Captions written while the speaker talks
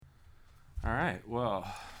All right.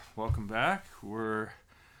 Well, welcome back. We're,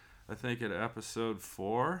 I think, at episode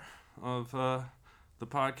 4 of the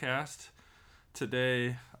podcast.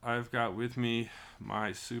 Today, I've got with me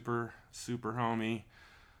my super homie,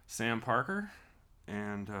 Sam Parker.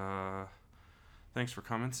 And thanks for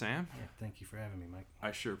coming, Sam. Yeah, thank you for having me, Mike.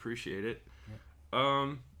 I sure appreciate it. Yeah.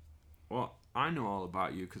 Well, I know all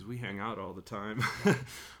about you because we hang out all the time.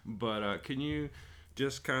 But can you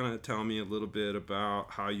just kind of tell me a little bit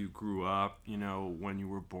about how you grew up, when you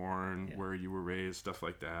were born, where you were raised, stuff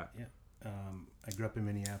like that? Yeah. I grew up in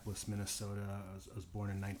Minneapolis, Minnesota. I was born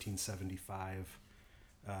in 1975,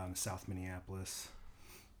 South Minneapolis.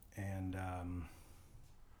 And,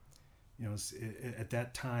 at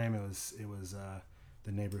that time, it was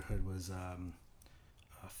the neighborhood was a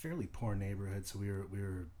fairly poor neighborhood. So we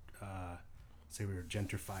were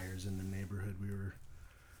gentrifiers in the neighborhood.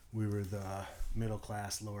 We were the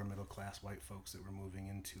lower middle class white folks that were moving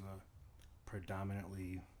into a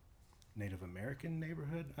predominantly Native American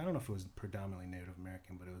neighborhood. I don't know if it was predominantly Native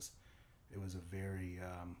American, but it was a very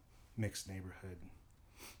mixed neighborhood,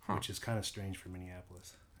 which is kind of strange for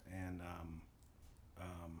Minneapolis. And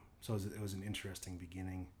so it was an interesting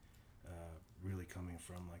beginning, really coming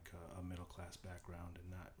from like a middle class background and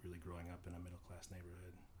not really growing up in a middle class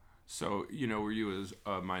neighborhood. So, were you as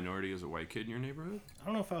a minority as a white kid in your neighborhood? I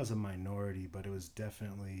don't know if I was a minority, but it was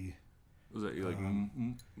definitely... Was that like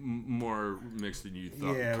more mixed than you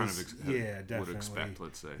thought? Yeah, definitely would expect,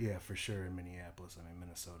 let's say. Yeah, for sure. In Minneapolis, I mean,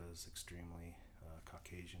 Minnesota is extremely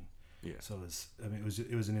Caucasian. Yeah. So it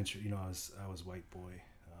was an interesting. I was white boy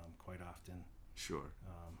quite often. Sure.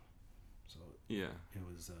 So yeah, it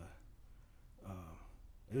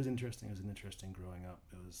was interesting. It was interesting growing up.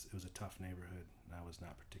 It was a tough neighborhood, and I was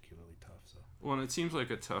not particularly tough. So. Well, and it seems like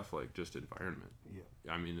a tough, just environment. Yeah.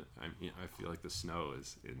 I mean, I feel like the snow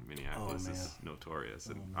is in Minneapolis is notorious,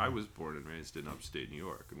 and I was born and raised in upstate New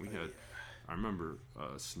York, and we had, I remember,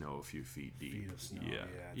 snow a few feet deep. Feet of snow. Yeah.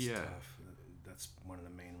 It's tough. That's one of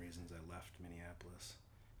the main reasons I left Minneapolis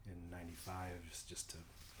in '95. Just to,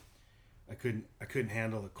 I couldn't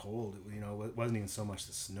handle the cold. It wasn't even so much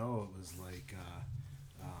the snow. It was like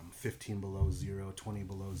 15 below zero, 20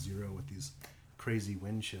 below zero with these crazy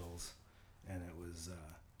wind chills, and it was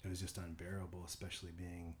just unbearable, especially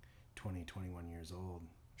being 20, 21 years old.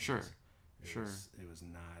 Sure. It was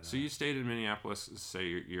not. So you stayed in Minneapolis, say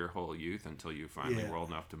your whole youth until you finally were old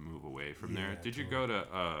enough to move away from there. Did you go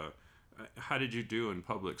to? How did you do in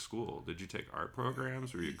public school? Did you take art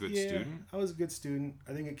programs? Were you a good student? I was a good student.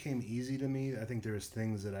 I think it came easy to me. I think there was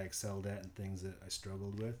things that I excelled at and things that I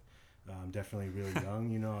struggled with. Definitely really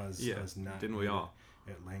young, I was not didn't we all?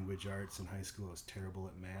 At language arts in high school. I was terrible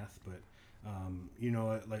at math, but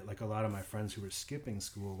like a lot of my friends who were skipping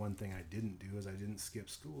school, one thing I didn't do is I didn't skip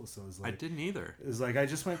school. So it was like I didn't either. It was like I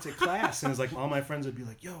just went to class, and it was like all my friends would be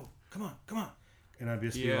like, "Yo, come on," and I'd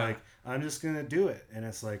just be like, "I'm just gonna do it." And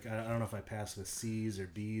it's like I don't know if I passed with C's or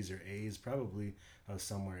B's or A's. Probably I was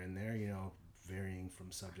somewhere in there, varying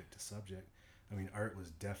from subject to subject. I mean, art was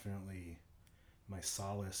definitely my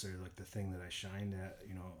solace, or like the thing that I shined at,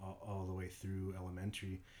 all the way through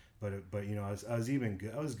elementary. But I was even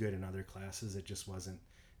good. I was good in other classes. It just wasn't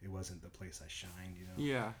the place I shined.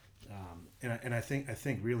 Yeah. And I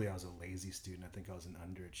think really I was a lazy student. I think I was an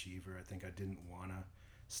underachiever. I think I didn't want to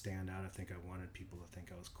stand out. I think I wanted people to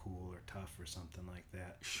think I was cool or tough or something like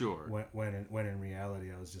that. Sure. When in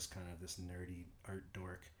reality I was just kind of this nerdy art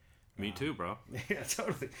dork. Me too, bro. Yeah,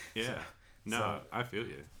 totally. Yeah. I feel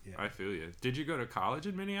you. Yeah. I feel you. Did you go to college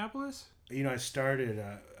in Minneapolis? I started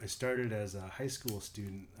as a high school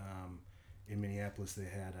student in Minneapolis. They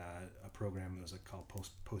had a program that was called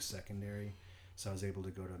post-secondary. So I was able to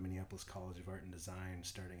go to Minneapolis College of Art and Design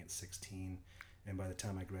starting at 16. And by the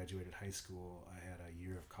time I graduated high school, I had a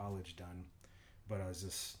year of college done. But I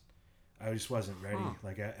just wasn't ready.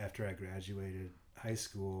 Like after I graduated high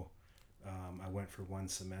school, I went for one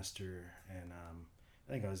semester, and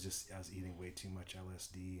I think I was eating way too much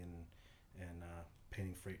LSD and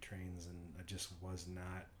painting freight trains, and I just was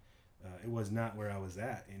not. It was not where I was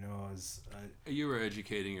at. You were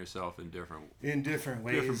educating yourself in different ways, different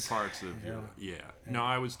parts of your. Yeah. No,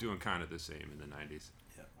 I was doing kind of the same in the 90s.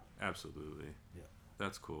 Yeah. Absolutely. Yeah.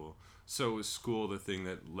 That's cool. So was school the thing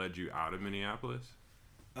that led you out of Minneapolis?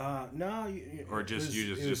 No. Or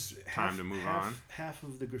just time to move on? Half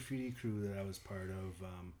of the graffiti crew that I was part of,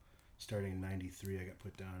 starting in '93, I got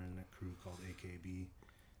put down in a crew called AKB,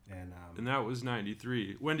 and that was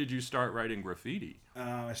 '93. When did you start writing graffiti?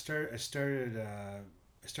 I started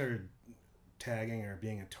tagging or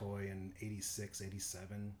being a toy in '86,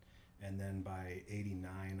 '87, and then by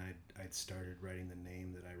 '89, I'd started writing the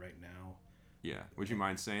name that I write now. Yeah. Would you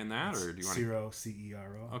mind saying that, or do you want Cero,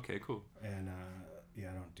 Cero. Okay, cool. And yeah,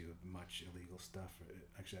 I don't do much illegal stuff.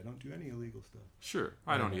 Actually, I don't do any illegal stuff. Sure,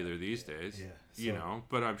 I don't either these days. Yeah, you know,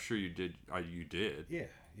 but I'm sure you did. You did. Yeah,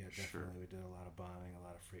 definitely. Sure. We did a lot of bombing, a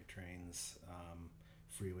lot of freight trains.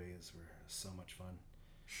 Freeways were so much fun.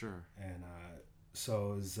 Sure. And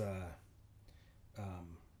so it was,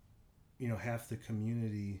 you know, half the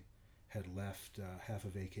community had left, half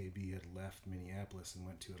of AKB had left Minneapolis and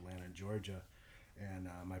went to Atlanta, Georgia. And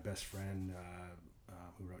my best friend,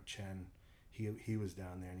 who wrote Chen, he was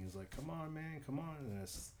down there, and he was like, come on, man, come on. And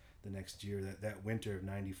that's the next year, that winter of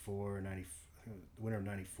 94, the winter of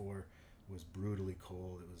 94 was brutally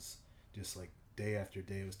cold. It was just like day after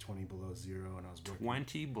day, it was 20 below zero, and I was working.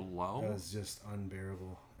 20 below? It was just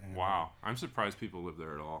unbearable. And, wow. I'm surprised people live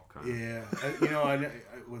there at all. Yeah. You know,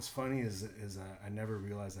 what's funny is I never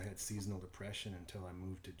realized I had seasonal depression until I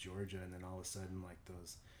moved to Georgia, and then all of a sudden, like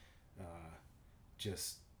those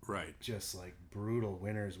just like brutal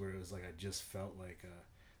winters where it was like I just felt like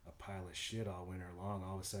a pile of shit all winter long.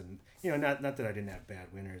 All of a sudden, you know, not that I didn't have bad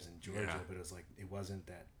winters in Georgia, but it was like it wasn't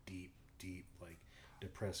that deep like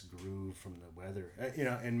depressed groove from the weather. You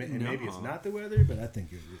know, and maybe it's not the weather, but I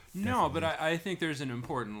think it no, but I think there's an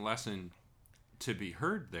important lesson to be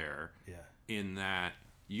heard there. Yeah. In that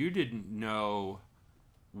you didn't know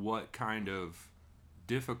what kind of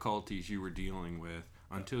difficulties you were dealing with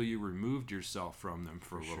until you removed yourself from them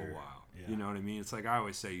for a little while. Yeah. You know what I mean? It's like I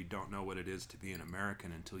always say, you don't know what it is to be an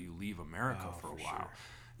American until you leave America for a while. Sure.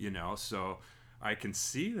 You know, so I can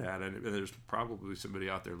see that, and there's probably somebody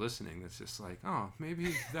out there listening that's just like, oh,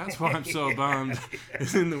 maybe that's why I'm so bummed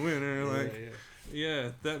in the winter. Like, yeah,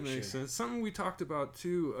 that makes sense. Something we talked about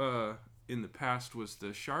too in the past was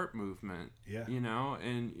the Sharp movement. Yeah. You know,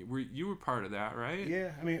 and you were part of that, right?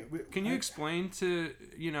 Yeah. I mean, can you explain to,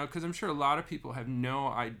 you know, because I'm sure a lot of people have no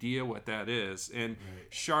idea what that is. And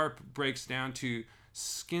Sharp breaks down to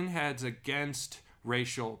skinheads against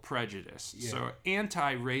racial prejudice. Yeah. So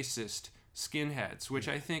anti-racist skinheads, which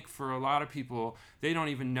I think for a lot of people, they don't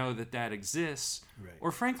even know that exists, or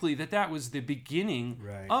frankly that was the beginning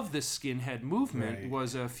of the skinhead movement,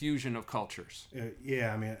 was a fusion of cultures.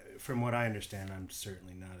 Yeah, I mean, from what I understand, I'm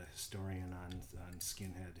certainly not a historian on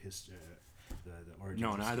skinhead history, the origins.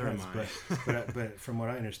 No, neither am I. But from what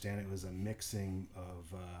I understand, it was a mixing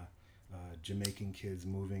of Jamaican kids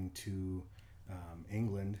moving to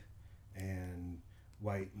England, and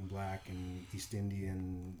white and black and East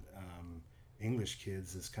Indian English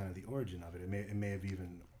kids is kind of the origin of it. It may have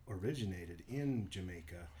even originated in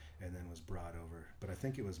Jamaica and then was brought over. But I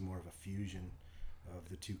think it was more of a fusion of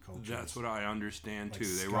the two cultures. That's what I understand too.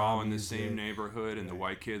 They were all in the same neighborhood, and the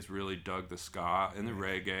white kids really dug the ska and the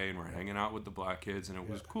reggae, and were hanging out with the black kids, and it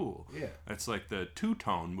was cool. Yeah, it's like the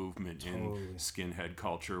two-tone movement in skinhead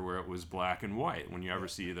culture, where it was black and white. When you ever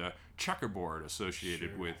see the checkerboard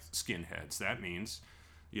associated with skinheads, that means,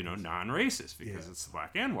 you know, non-racist, because it's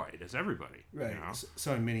black and white. It's everybody. Right. You know?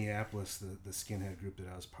 So in Minneapolis, the skinhead group that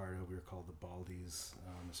I was part of, we were called the Baldies.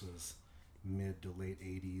 This was mid to late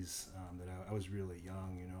 80s. That I was really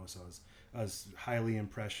young, you know, so I was highly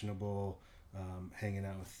impressionable, hanging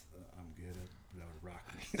out with. I'm good at rock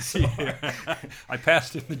me. So. I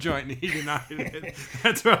passed him the joint and he denied it.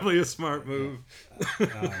 That's probably a smart move.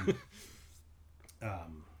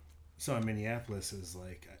 So in Minneapolis, is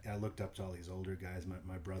like I looked up to all these older guys.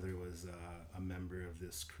 My brother was a member of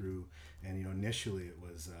this crew, and you know, initially it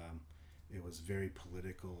was very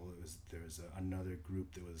political. There was another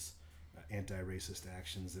group that was anti-racist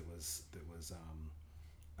actions. That was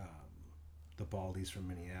the Baldies from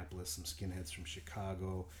Minneapolis, some skinheads from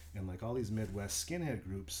Chicago, and like all these Midwest skinhead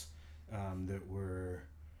groups that were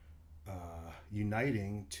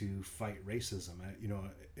uniting to fight racism. You know,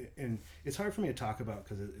 and it's hard for me to talk about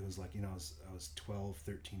because it was like, you know, I was 12,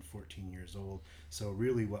 13, 14 years old. So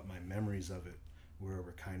really what my memories of it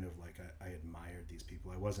were kind of like I admired these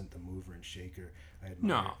people. I wasn't the mover and shaker. I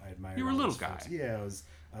admired you were a little guy. Folks. Yeah,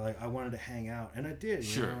 I wanted to hang out, and I did.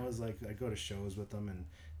 Sure. You know, I was like, I'd go to shows with them, and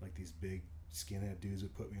like these big skinhead dudes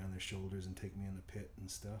would put me on their shoulders and take me in the pit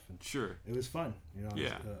and stuff, and it was fun, you know.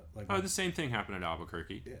 Yeah. The same thing happened at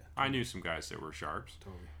Albuquerque. Yeah, I knew some guys that were sharps.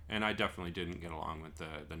 Totally. And I definitely didn't get along with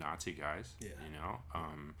the Nazi guys. Yeah. You know,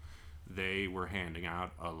 they were handing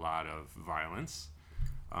out a lot of violence,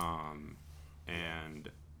 and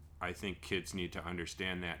I think kids need to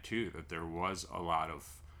understand that too. That there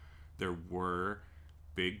were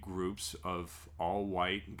big groups of all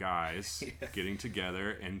white guys getting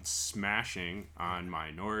together and smashing on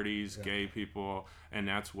minorities, gay people, and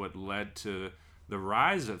that's what led to the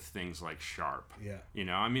rise of things like Sharp. Yeah. You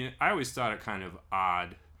know, I mean, I always thought it kind of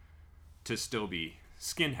odd to still be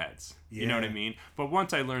skinheads. You know what I mean? But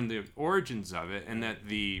once I learned the origins of it and that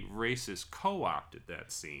the racists co-opted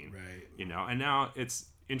that scene, Right. you know, and now it's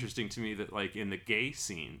interesting to me that like in the gay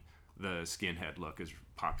scene, the skinhead look is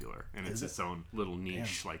popular and it's its own little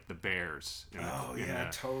niche, like the Bears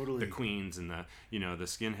and totally. the Queens and the, you know, the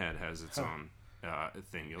skinhead has its own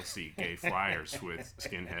thing. You'll see gay flyers with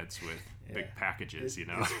skinheads with big packages, you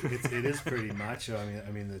know. It is pretty macho.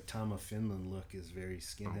 I mean the Tom of Finland look is very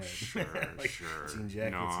skinhead. Oh, sure, like sure. jean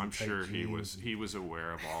jackets No, I'm and tight sure jeans. he was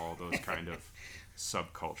aware of all those kind of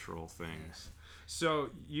subcultural things. So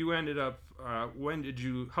you ended up.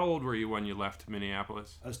 How old were you when you left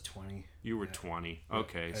Minneapolis? I was 20. You were 20.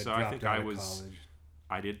 Okay, so I I think dropped I out of was. college.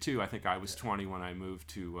 I did too. I think I was 20 when I moved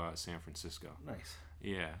to San Francisco. Nice.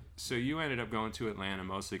 Yeah. So you ended up going to Atlanta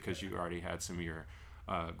mostly because you already had some of your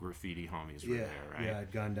graffiti homies were there, right? Yeah,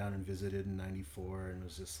 I'd gone down and visited in '94 and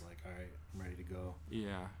was just like, all right, I'm ready to go.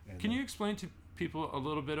 Yeah. And Can you explain to people a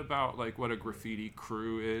little bit about like what a graffiti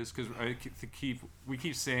crew is? Because we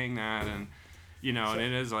keep saying that, and you know, and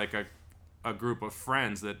it is like a group of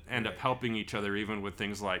friends that end up helping each other even with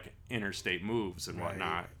things like interstate moves and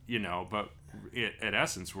whatnot, you know, but at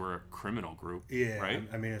essence we're a criminal group, right?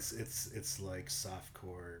 I mean it's like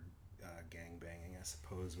softcore gang banging, I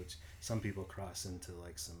suppose, which some people cross into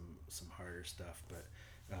like some harder stuff, but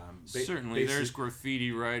certainly there's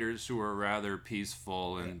graffiti writers who are rather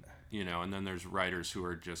peaceful and you know, and then there's writers who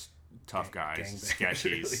are just tough guys,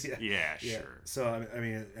 sketchies. Really, sure. So I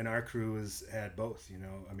mean, and our crew had both. You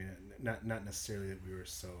know, I mean, not necessarily that we were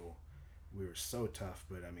so tough,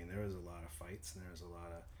 but I mean, there was a lot of fights and there was a lot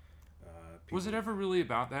of. People. Was it ever really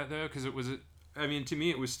about that though? Because it was. I mean, to me,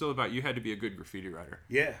 it was still about you had to be a good graffiti writer.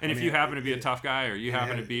 Yeah. And if you happen to be a tough guy or you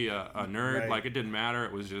happen to be a nerd, right. like it didn't matter.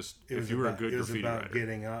 It was just if you were a good graffiti writer. It was about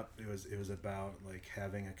getting up. It was about like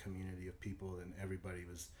having a community of people, and everybody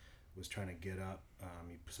was trying to get up.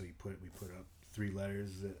 So we put up 3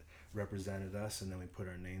 letters that represented us, and then we put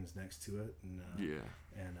our names next to it,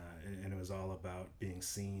 and it was all about being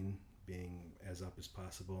seen, being as up as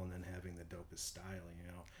possible, and then having the dopest style, you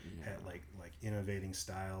know, had like innovating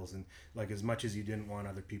styles, and like as much as you didn't want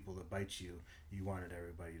other people to bite you, you wanted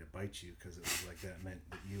everybody to bite you because it was like that meant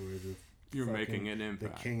that you were making an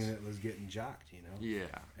impact, the king that was getting jocked, you know.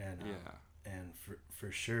 And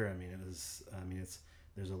for sure, I mean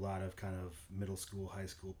there's a lot of kind of middle school, high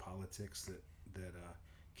school politics that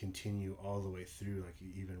continue all the way through. Like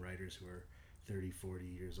even writers who are 30, 40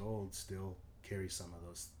 years old still carry some of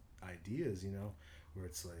those ideas, you know, where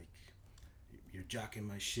it's like you're jocking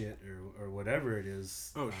my shit or whatever it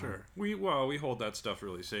is. Oh, sure. We hold that stuff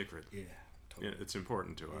really sacred. Yeah, totally. It's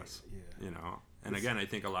important to us. Yeah. You know, and again, I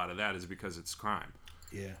think a lot of that is because it's crime.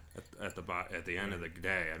 Yeah. At the end of the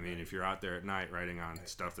day, I mean, if you're out there at night writing on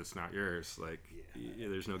stuff that's not yours, like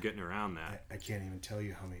there's no getting around that. I can't even tell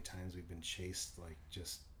you how many times we've been chased, like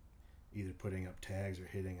just either putting up tags or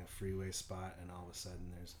hitting a freeway spot, and all of a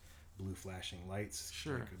sudden there's blue flashing lights.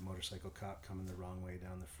 Sure. Like a motorcycle cop coming the wrong way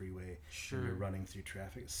down the freeway. Sure. And you're running through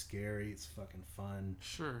traffic. It's scary. It's fucking fun.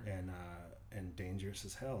 Sure. And dangerous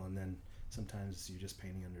as hell. And then sometimes you're just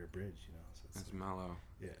painting under a bridge, you know. So it's mellow.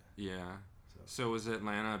 Yeah. Yeah. So was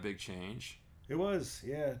Atlanta a big change? It was,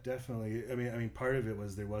 yeah, definitely. I mean, part of it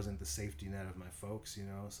was there wasn't the safety net of my folks, you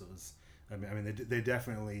know. So it was. I mean, they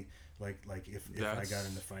definitely like if I got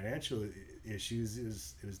into financial issues,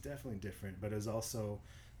 it was definitely different. But it was also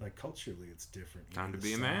like culturally, it's different. Time to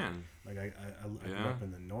be a man. Like I grew up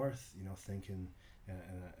in the North, you know, thinking,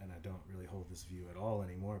 and I don't really hold this view at all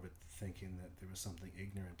anymore, but thinking that there was something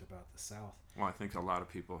ignorant about the South. Well, I think a lot of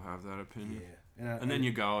people have that opinion. Yeah. And then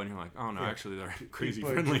you go and you're like, oh no, actually they're crazy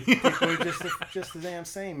people friendly. People are just the damn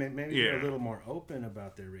same. Maybe they're a little more open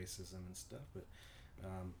about their racism and stuff, but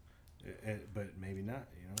maybe not.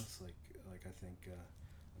 You know, it's like I think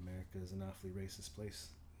America is an awfully racist place,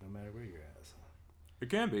 no matter where you're at. So. It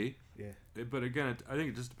can be. Yeah. But again, I think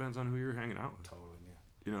it just depends on who you're hanging out with. Totally. Yeah.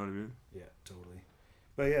 You know what I mean? Yeah, totally.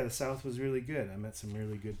 But yeah, the South was really good. I met some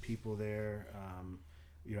really good people there.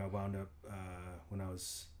 You know, I wound up when I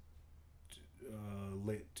was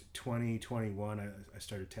late 2021. I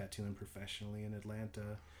started tattooing professionally in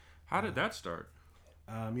Atlanta. How did that start?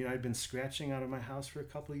 You know, I'd been scratching out of my house for a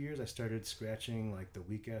couple of years. I started scratching like the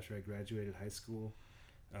week after I graduated high school.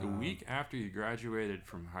 The week after you graduated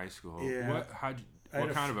from high school. Yeah.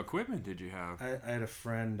 What kind of equipment did you have? I had a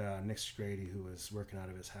friend, Nick Scrady, who was working out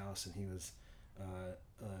of his house, and he was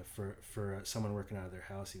for someone working out of their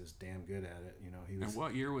house, he was damn good at it. You know, he was. And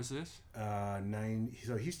what year was this?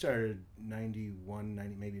 So he started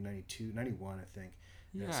 91, maybe 92, 91, I think.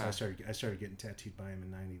 Yeah. So I started getting tattooed by him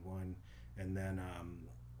in 91, and then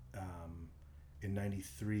in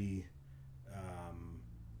 93,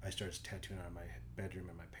 I started tattooing out of my bedroom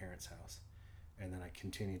in my parents' house, and then I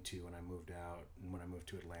continued to when I moved out. And when I moved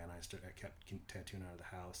to Atlanta, I kept tattooing out of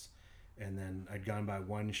the house, and then I'd gone by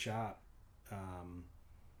one shop,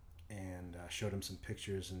 and showed him some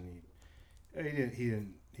pictures, and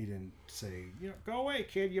he didn't say, go away,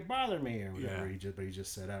 kid, you bother me or whatever. Yeah. He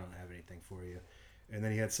just said, I don't have anything for you. And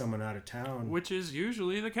then he had someone out of town, which is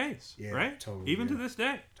usually the case, right? Totally, even to this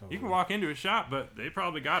day. Totally. You can walk into a shop, but they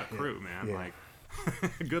probably got a crew, man. Yeah. Like,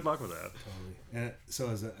 good luck with that. Totally. And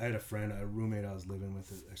so I had a roommate I was living with,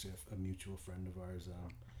 actually a mutual friend of ours,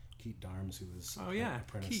 Keith Darms, who was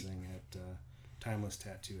apprenticing at Timeless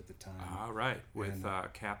Tattoo at the time. All right, with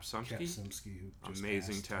Cap Sumsky. Cap Sumsky, who just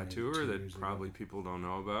amazing tattooer that probably people don't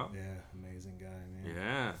know about. Yeah, amazing guy, man.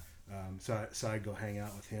 Yeah. So I'd go hang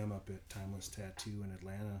out with him up at Timeless Tattoo in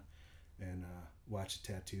Atlanta and watch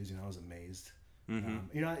the tattoos. I was amazed.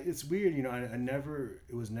 Mm-hmm. It's weird.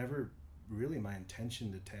 It was never really my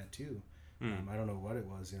intention to tattoo. I don't know what it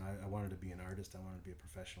was. I wanted to be an artist. I wanted to be a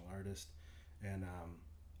professional artist, and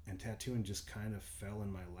tattooing just kind of fell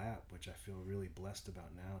in my lap, which I feel really blessed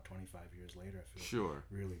about now. 25 years later, I feel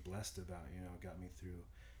really blessed about. It got me through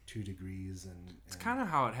 2 degrees, and it's kind of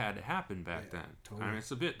how it had to happen back then. Totally. I mean,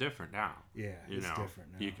 it's a bit different now. Yeah, it's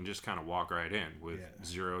different now. You can just kind of walk right in with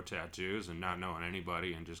 0 tattoos and not knowing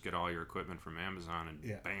anybody, and just get all your equipment from Amazon and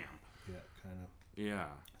bam. Yeah, kind of. Yeah.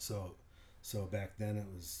 So back then it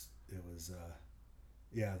was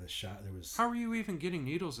the shot there was. How were you even getting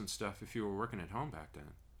needles and stuff if you were working at home back then?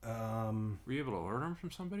 Were you able to order them from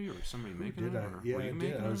somebody, or somebody making them? Yeah, I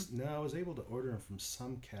did. I was able to order them from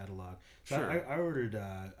some catalog. So sure. I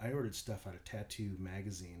ordered stuff out of Tattoo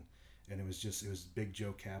Magazine, and it was Big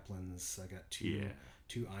Joe Kaplan's. I got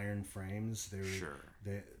two iron frames.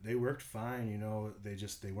 They worked fine.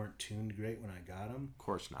 They weren't tuned great when I got them. Of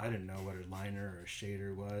course not. I didn't know what a liner or a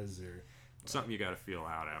shader was, or something you got to feel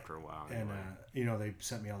out after a while. Anyway. And they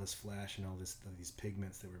sent me all this flash and all these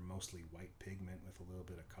pigments that were mostly white pigment with a little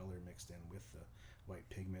bit of color mixed in with the white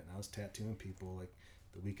pigment. And I was tattooing people like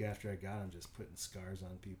the week after I got them, just putting scars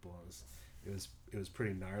on people. It was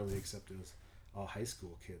pretty gnarly, except it was all high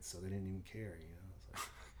school kids, so they didn't even care.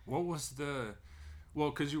 What was the? Well,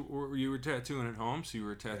 because you were tattooing at home, so you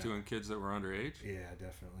were tattooing kids that were underage? Yeah,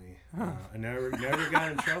 definitely. I never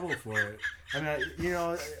got in trouble for it. I mean,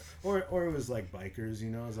 or it was like bikers,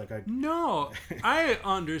 it was like No, I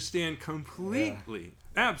understand completely.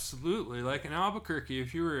 Yeah. Absolutely. Like in Albuquerque,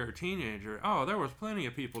 if you were a teenager, there was plenty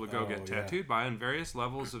of people to go get tattooed by in various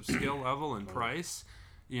levels of skill level and price,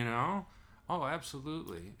 Oh,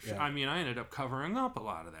 absolutely. Yeah. I mean, I ended up covering up a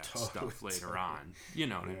lot of that stuff later on. You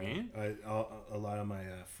know what I mean? A lot of my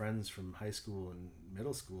friends from high school and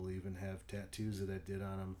middle school even have tattoos that I did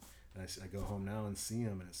on them. And I go home now and see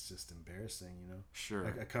them, and it's just embarrassing,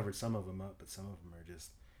 Sure. I covered some of them up, but some of them are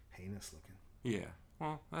just heinous looking. Yeah.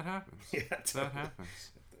 Well, that happens. Yeah, that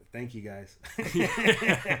happens. Thank you, guys.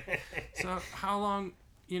 So how long,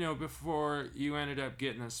 before you ended up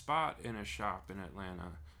getting a spot in a shop in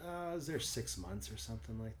Atlanta? I was there 6 months or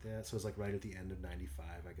something like that. So it was like right at the end of '95.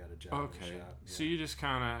 I got a job in the shop. Yeah. So you just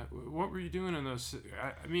kind of, what were you doing in those?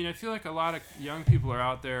 I mean, I feel like a lot of young people are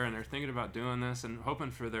out there and they're thinking about doing this and hoping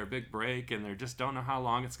for their big break, and they just don't know how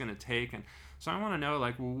long it's going to take. And so I want to know,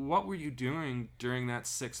 like, what were you doing during that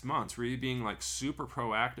 6 months? Were you being like super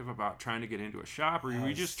proactive about trying to get into a shop, or were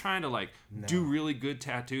you just trying to do really good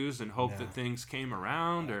tattoos and hope that things came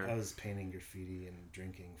around? Or I was painting graffiti and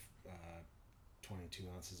drinking 22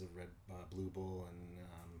 ounces of Red Blue Bull and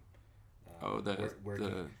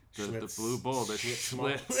the Blue Bull, the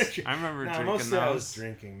Schlitz. I remember drinking mostly those. I was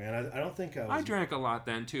drinking, man. I don't think I was. I drank a lot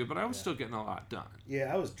then too, but I was still getting a lot done.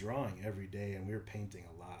 Yeah, I was drawing every day, and we were painting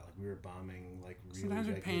a lot. Like we were bombing, like really. Sometimes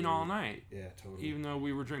we paint all night. Yeah, totally. Even though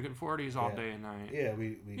we were drinking 40s all day and night. Yeah,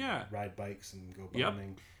 we ride bikes and go bombing.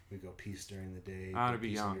 Yep. We go piece during the day. To be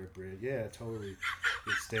young. Bridge. Yeah, totally.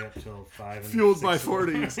 We'd stay up till 5. And Fueled by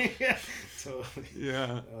 40s. Yeah, totally.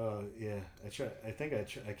 Yeah. Yeah. I think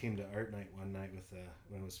I came to art night one night with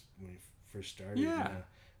when we first started. Yeah. And,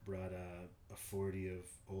 brought a 40 of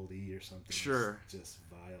Old E or something. Sure. Just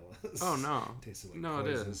vile. Oh no. Tasted like no,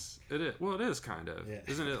 poison. It is. It is. Well, it is kind of. Yeah.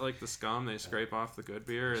 Isn't it like the scum they scrape off the good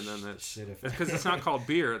beer and then it's because it's not called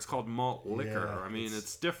beer. It's called malt liquor. Yeah, I mean,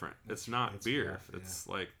 it's different. It's not beer. Rough, it's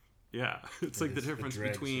like. Yeah, it's like the difference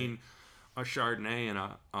between a Chardonnay and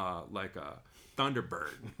a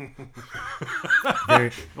Thunderbird.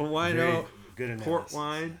 A white oak, port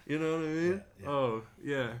wine. You know what I mean? Yeah. Oh,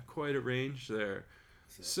 yeah, quite a range there.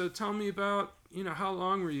 So tell me about, how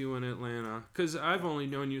long were you in Atlanta? Because I've only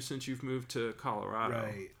known you since you've moved to Colorado.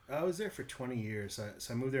 Right. I was there for 20 years.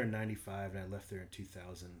 So I moved there in '95, and I left there in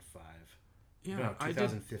 2005. Yeah, no,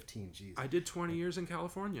 2015. Jeez. I did 20 years in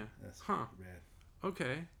California. That's Huh. rad.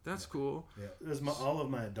 Okay, that's cool. Yeah, it was all of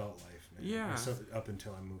my adult life, man. Yeah. Up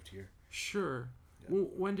until I moved here. Sure. Yeah.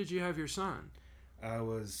 When did you have your son? I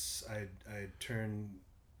turned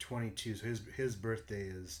 22. So his birthday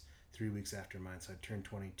is 3 weeks after mine. So I turned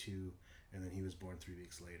 22, and then he was born 3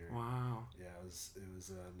 weeks later. Wow. Yeah, it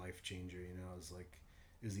was a life changer. You know, it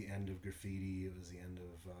was the end of graffiti. It was the end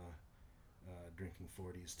of drinking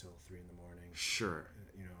 40s till 3 in the morning. Sure.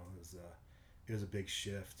 You know, it was a big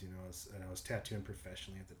shift. You know, and I was tattooing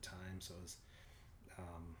professionally at the time, so it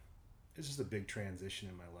was just a big transition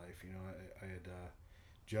in my life. You know, I had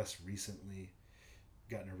just recently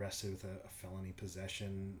gotten arrested with a felony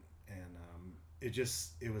possession, and it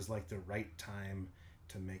was like the right time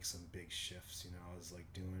to make some big shifts. You know, I was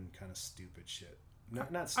like doing kind of stupid shit.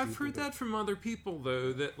 Not stupid. I've heard that from other people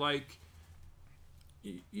though, that like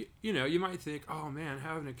you know, you might think, oh man,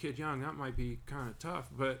 having a kid young, that might be kind of tough,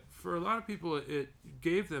 but for a lot of people it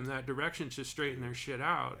gave them that direction to straighten their shit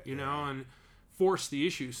out, you know, and force the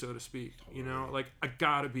issue, so to speak. Totally. You know, like I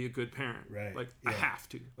gotta be a good parent, right? Like I have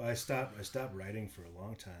to. Well, I stopped writing for a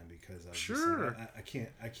long time because I was sure just like,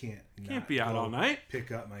 I can't be out all night.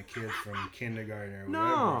 Pick up my kid from kindergarten or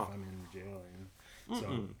whatever if I'm in jail. You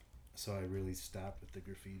know? So I really stopped with the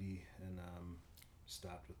graffiti and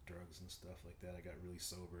stopped with drugs and stuff like that. I got really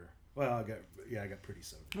sober. Well, I got pretty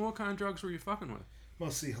sober. Well, what kind of drugs were you fucking with?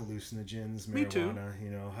 Mostly hallucinogens, marijuana. Me too. You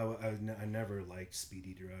know, I never liked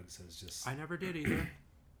speedy drugs. I never did either.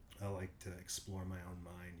 I like to explore my own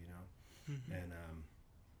mind, you know, and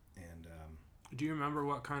Do you remember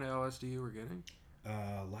what kind of LSD you were getting?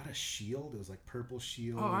 A lot of Shield. It was like purple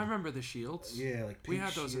Shield. Oh, I remember the Shields. Yeah, like pink we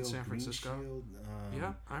had those Shield, in San Francisco. Shield.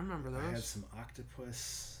 Yeah, I remember those. I had some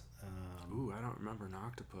octopus. Ooh, I don't remember an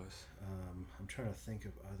octopus. I'm trying to think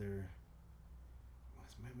of other.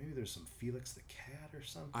 Maybe there's some Felix the Cat or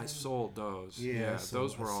something. I sold those. Yeah, so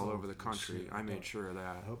those were all over the country. I made sure of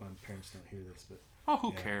that. I hope my parents don't hear this, but. Oh,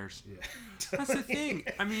 who cares? Yeah. That's the thing.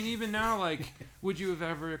 I mean, even now, like, would you have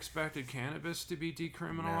ever expected cannabis to be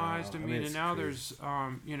decriminalized? No, I mean, and now crazy. there's,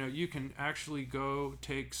 you know, you can actually go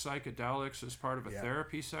take psychedelics as part of a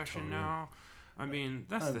therapy session now. I mean,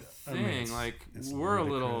 that's the thing. Like, we're a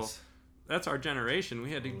little. That's our generation.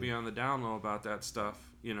 We had to be on the down low about that stuff,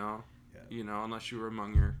 you know. Yeah. You know, unless you were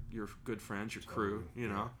among your good friends, your crew, you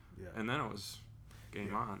know. Yeah. And then it was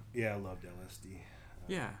game on. Yeah, I loved LSD.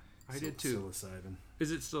 Yeah. I did too. Psilocybin.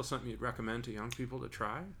 Is it still something you'd recommend to young people to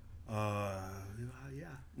try?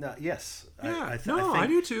 Yeah. No, yes. Yeah. I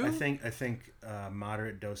do too. I think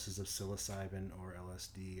moderate doses of psilocybin or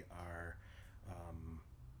LSD are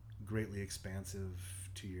greatly expansive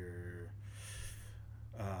to your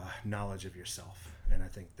knowledge of yourself, and I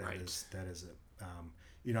think that is a.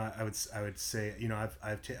 You know, I would say, you know,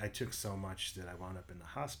 I took so much that I wound up in the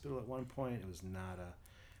hospital at one point. It was not a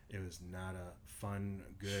fun,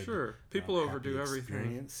 good. Sure, people overdo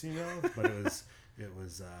everything. You know, but it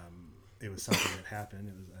was something that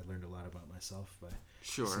happened. I learned a lot about myself by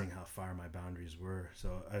seeing how far my boundaries were.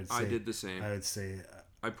 So I did the same. I would say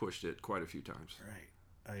I pushed it quite a few times. Right.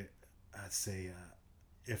 I'd say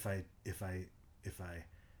if I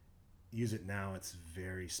use it now, it's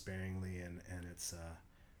very sparingly, and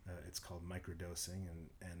it's called microdosing,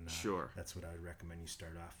 and sure, that's what I would recommend you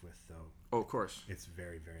start off with, though. Oh, of course. It's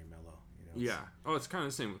very, very mellow. You know, yeah. Oh, it's kind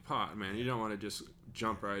of the same with pot, man. You don't want to just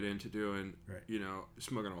jump right into doing, you know,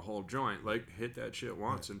 smoking a whole joint. Like, hit that shit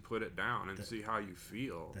once and put it down and see how you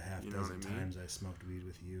feel. The half dozen times I smoked weed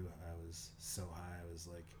with you, I was so high. I was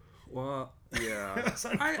like... Well, yeah.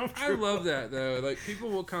 I love that, though. Like, people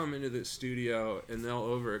will come into the studio and they'll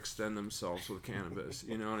overextend themselves with cannabis.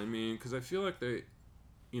 You know what I mean? Because I feel like they,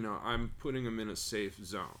 you know, I'm putting them in a safe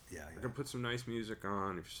zone. Yeah. I can put some nice music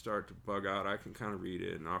on. If you start to bug out, I can kind of read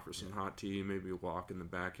it and offer some hot tea, maybe walk in the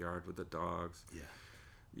backyard with the dogs. Yeah.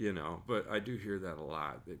 You know, but I do hear that a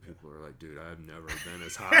lot. That people are like, dude, I've never been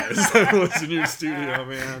as high as I was in your studio,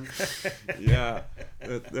 man. Yeah.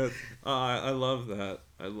 I love that.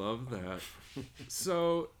 I love that.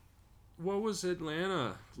 So, what was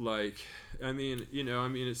Atlanta like? I mean, you know,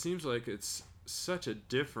 it seems like it's such a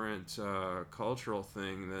different cultural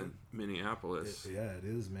thing than Minneapolis. It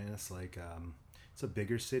is, man. It's like, it's a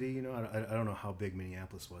bigger city, you know. I don't know how big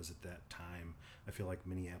Minneapolis was at that time. I feel like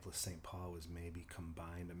Minneapolis, St. Paul was maybe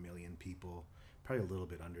combined 1 million people, probably a little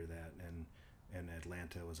bit under that, and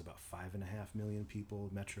Atlanta was about 5.5 million people.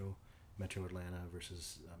 Metro Atlanta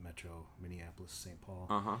versus Metro Minneapolis, St.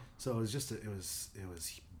 Paul. So it was just it was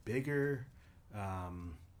bigger. I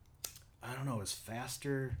don't know. It was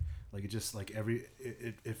faster. Like it just like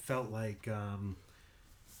it felt like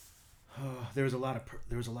there was a lot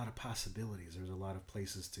of possibilities. There was a lot of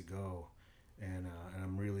places to go, and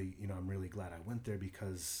I'm really glad I went there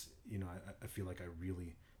because I feel like I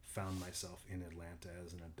really found myself in Atlanta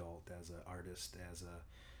as an adult, as an artist, as a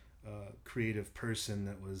creative person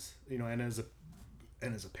that was and as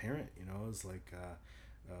a parent, it was like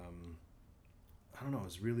I don't know, it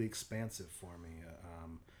was really expansive for me.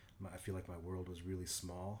 I feel like my world was really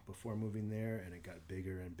small before moving there, and it got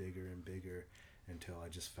bigger and bigger and bigger until I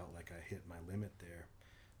just felt like I hit my limit there.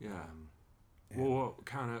 Yeah. Well,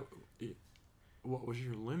 what was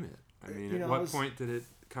your limit? I mean, at what point did it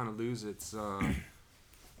kind of lose its? I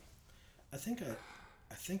think I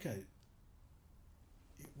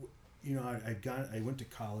went to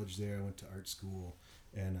college there. I went to art school,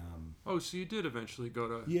 and so you did eventually go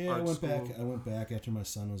to art school. I went back after my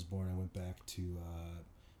son was born. I went back to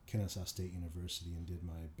Kennesaw State University and did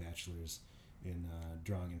my bachelor's in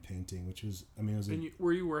drawing and painting, which was,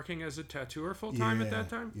 were you working as a tattooer full time at that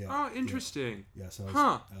time? Yeah. Oh, interesting. Yeah, so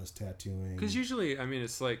I was tattooing. Because usually,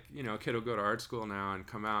 it's like, a kid will go to art school now and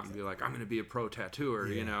come out and be like, I'm going to be a pro tattooer,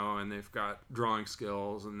 and they've got drawing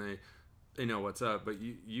skills and they know what's up. But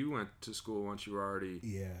you went to school once you were already...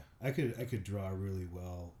 Yeah, I could draw really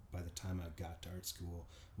well by the time I got to art school.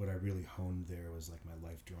 What I really honed there was like my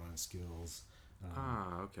life drawing skills.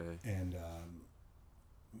 Okay. And...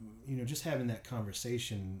 just having that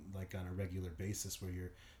conversation like on a regular basis where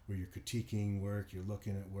you're critiquing work, you're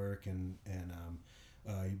looking at work, and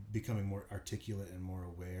becoming more articulate and more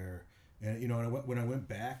aware. And when I went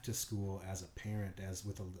back to school as a parent, I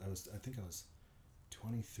think I was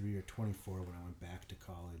 23 or 24 when I went back to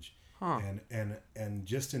college, and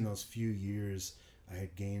just in those few years, I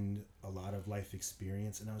had gained a lot of life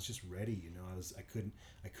experience, and I was just ready. I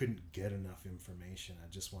couldn't get enough information. I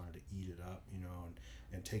just wanted to eat it up,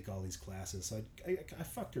 and take all these classes. So I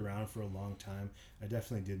fucked around for a long time. I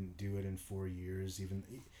definitely didn't do it in 4 years,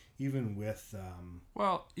 even with.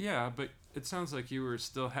 Well, yeah, but it sounds like you were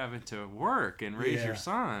still having to work and raise your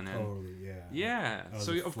son. And, totally, yeah. Yeah,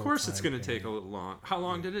 so of course it's going to take a little long. How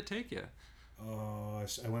long did it take you? Oh,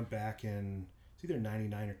 I went back in it's either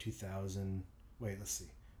 99 or 2000. Wait, let's see.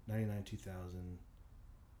 99, 2000,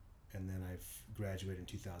 and then I graduated in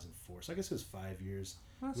 2004. So I guess it was 5 years.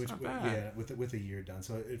 That's not bad. Yeah, with a year done.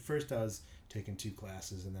 So at first I was taking 2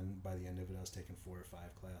 classes, and then by the end of it I was taking 4 or 5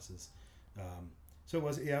 classes. So it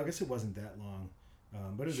wasn't. Yeah, I guess it wasn't that long,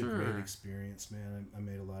 but it was a great experience, man. I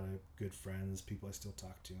made a lot of good friends, people I still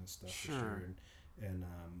talk to and stuff for sure, and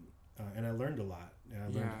I learned a lot. And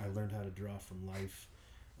I learned how to draw from life,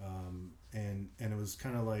 and it was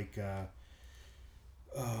kind of like.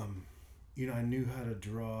 I knew how to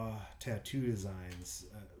draw tattoo designs.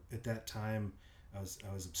 At that time, I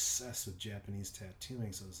was obsessed with Japanese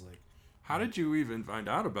tattooing. So I was like, how did you even find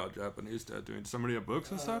out about Japanese tattooing? Somebody have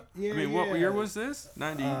books and stuff? Yeah, what year was this?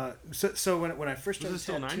 90? So when I first started was it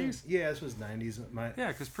still tattooing, 90s? Yeah, this was 90s.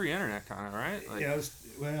 Because pre-internet kind of, right? Like, it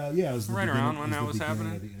was right around when that was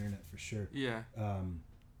happening. Of the internet for sure. Yeah.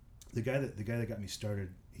 The guy that got me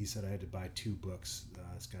started, he said I had to buy 2 books.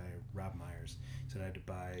 This guy Rob Myers said I had to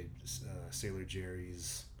buy Sailor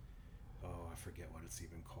Jerry's. Oh, I forget what it's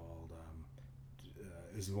even called.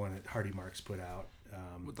 Is the one that Hardy Marks put out.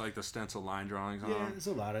 With like the stencil line drawings on. Yeah, there's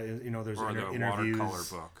a lot of there's or the interviews. watercolor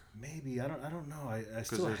book. Maybe I don't know. I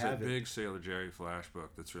still have it. Because there's a big Sailor Jerry flash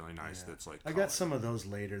book that's really nice. Yeah. That's like. I got some of those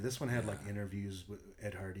later. This one had like interviews. With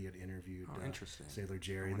Ed Hardy had interviewed. Interesting. Sailor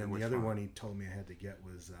Jerry, and then the other one he told me I had to get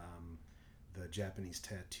was the Japanese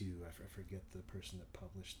Tattoo. I forget the person that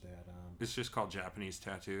published that. It's just called Japanese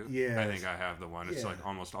Tattoo. Yeah, I think I have the one. It's like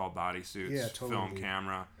almost all bodysuits, totally. film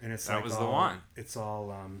camera, and it's that was the one. It's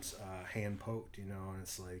all hand poked, and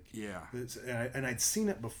it's like and I'd seen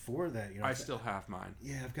it before that. I still have mine.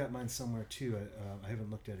 Yeah, I've got mine somewhere too. I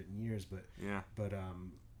haven't looked at it in years, but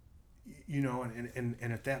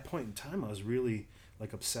and at that point in time, I was really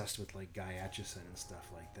like obsessed with like Guy Aitchison and stuff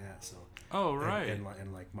like that. So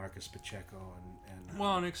and like Marcus Pacheco and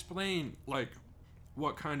and explain like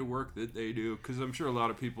what kind of work that they do, because I'm sure a lot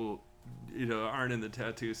of people aren't in the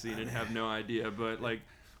tattoo scene and have no idea, but like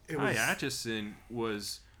Guy Aitchison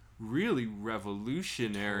was really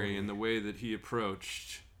revolutionary in the way that he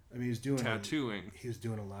approached he was doing tattooing. He was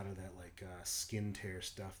doing a lot of that like skin tear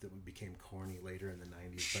stuff that became corny later in the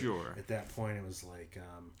 90s. Sure. But at that point it was like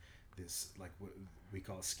this like what we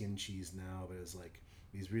call skin cheese now, but it was like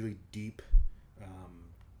these really deep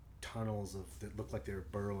tunnels that look like they're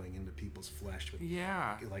burrowing into people's flesh with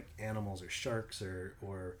like animals or sharks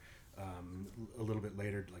or a little bit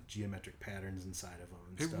later like geometric patterns inside of them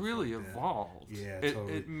and it stuff really like evolved. Yeah,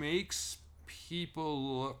 totally. It makes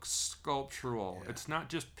people look sculptural. Yeah. It's not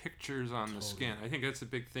just pictures on the skin. I think that's a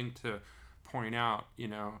big thing to point out, you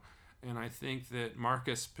know. And I think that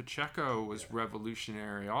Marcus Pacheco was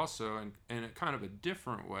revolutionary also, and in a kind of a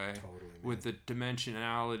different way, with the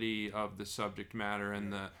dimensionality of the subject matter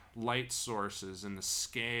and the light sources and the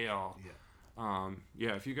scale.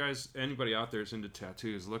 If you guys, anybody out there is into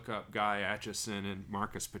tattoos, look up Guy Aitchison and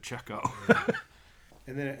Marcus Pacheco.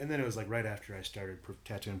 And then it was like right after I started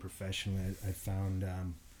tattooing professionally, I found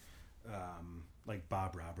like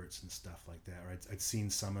Bob Roberts and stuff like that. Right, I'd seen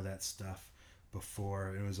some of that stuff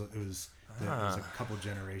before. It was a couple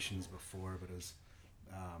generations before, but it was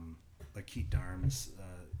like Keith Darms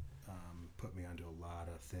put me onto a lot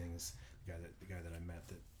of things. The guy that I met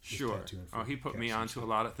that was tattooing for he put me onto a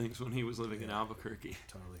lot of things when he was living in Albuquerque.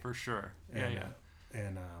 Totally, for sure.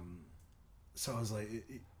 And so I was like,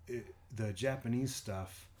 the Japanese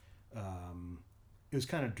stuff. It was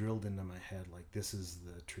kind of drilled into my head, like, this is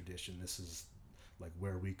the tradition. This is like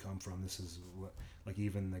where we come from. This is what, like,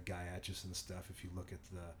 even the Guy Aitchison stuff, if you look at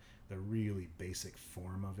the really basic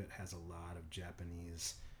form of it, has a lot of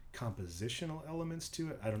Japanese compositional elements to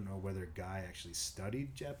it. I don't know whether Guy actually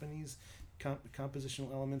studied Japanese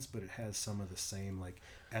compositional elements, but it has some of the same, like,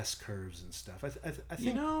 S curves and stuff. I think,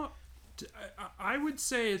 you know, I would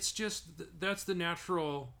say it's just that's the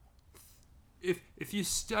natural. If you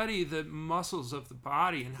study the muscles of the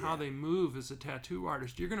body and how they move as a tattoo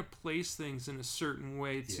artist, you're going to place things in a certain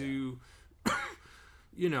way to,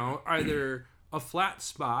 you know, either a flat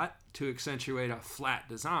spot to accentuate a flat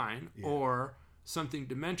design or something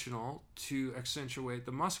dimensional to accentuate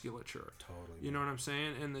the musculature. Totally. You know what I'm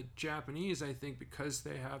saying? And the Japanese, I think, because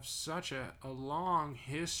they have such a long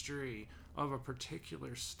history of a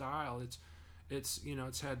particular style, it's you know,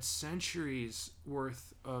 it's had centuries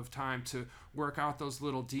worth of time to work out those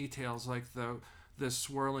little details, like the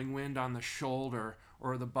swirling wind on the shoulder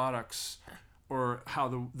or the buttocks, or how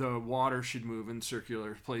the water should move in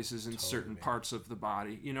circular places in certain parts of the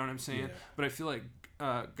body. You know what I'm saying? But I feel like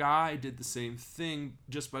Guy did the same thing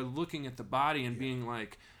just by looking at the body and being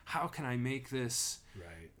like, how can I make this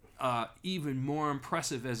even more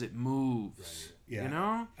impressive as it moves? Right. Yeah. You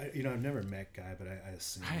know? I've never met Guy, but I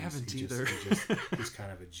assume I haven't either. He's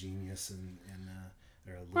kind of a genius and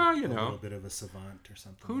or a little bit of a savant or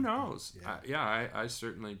something. Who knows? I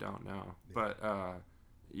certainly don't know. But I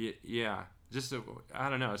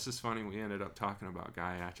don't know. It's just funny we ended up talking about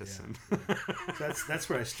Guy Aitchison. So that's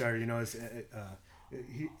where I started. You know,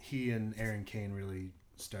 he and Aaron Kane really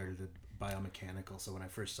started the biomechanical. So when I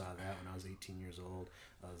first saw that when I was 18 years old,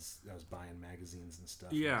 I was buying magazines and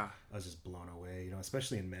stuff. Yeah, and I was just blown away. You know,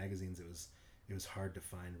 especially in magazines, it was hard to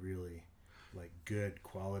find really like good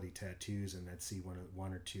quality tattoos, and I'd see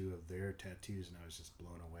one or two of their tattoos, and I was just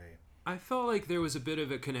blown away. I felt like there was a bit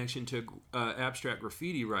of a connection to abstract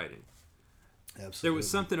graffiti writing. Absolutely. There was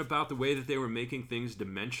something about the way that they were making things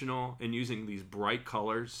dimensional and using these bright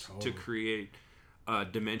colors to create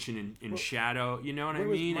dimension in shadow. You know what I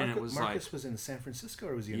mean? And it was Marcus was in San Francisco,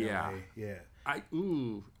 or was he in LA? Yeah. I've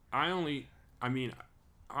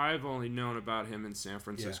only known about him in San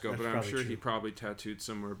Francisco, but I'm sure he probably tattooed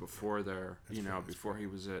somewhere before there. Before he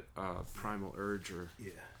was at Primal Urge or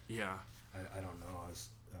I don't know. I was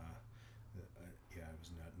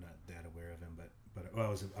not that aware of him, but I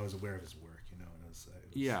was aware of his work, you know, and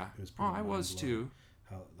it was I was too.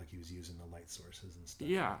 How like he was using the light sources and stuff.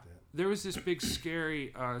 Yeah, like that. There was this big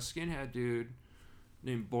scary skinhead dude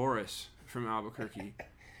named Boris from Albuquerque,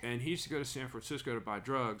 and he used to go to San Francisco to buy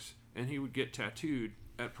drugs, and he would get tattooed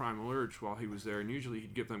at Primal Urge while he was there, and usually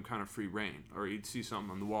he'd give them kind of free reign, or he'd see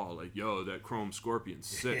something on the wall like, yo, that chrome scorpion's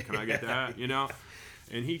sick, can I get that, you know?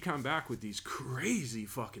 And he'd come back with these crazy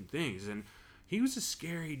fucking things, and he was a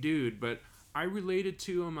scary dude, but I related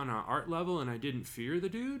to him on an art level, and I didn't fear the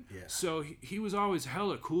dude. Yeah. So he was always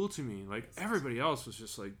hella cool to me. Like, everybody else was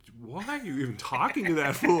just like, why are you even talking to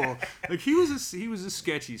that fool? Like, he was a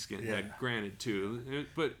sketchy skinhead, granted, too.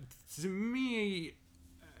 But to me,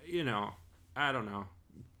 you know, I don't know.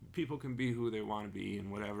 People can be who they want to be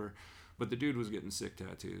and whatever. But the dude was getting sick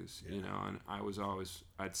tattoos, you know, and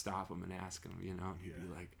I'd stop him and ask him, you know, and he'd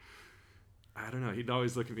be like, I don't know. He'd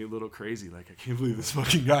always look at me a little crazy, like, I can't believe this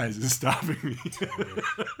fucking guy is stopping me.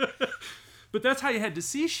 But that's how you had to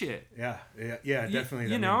see shit. Yeah, definitely.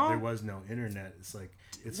 There was no internet. It's like,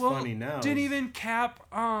 funny now. Didn't even Cap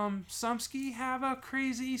Sumsky have a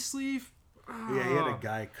crazy sleeve? Yeah, he had a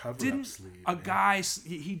guy cover-up sleeve.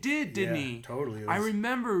 He did, didn't he? Totally. I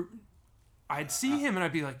remember I'd see him and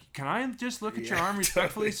I'd be like, can I just look at your arm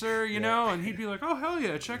respectfully, sir? You know? And he'd be like, oh, hell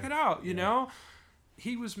yeah, check it out, you know?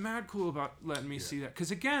 He was mad cool about letting me see that. Because,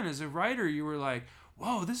 again, as a writer, you were like,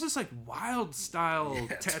 whoa, this is like wild style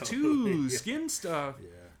tattoo, totally. skin stuff. Yeah.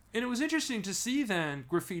 And it was interesting to see then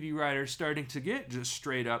graffiti writers starting to get just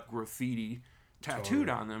straight up graffiti tattooed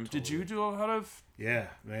on them. Did you do a lot of Yeah,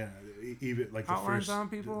 man. Even like outlines on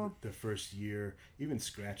people? The first year, even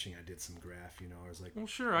scratching, I did some graph. You know, I was like, Well,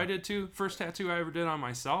 sure, I did too. First tattoo I ever did on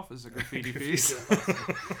myself is a graffiti piece.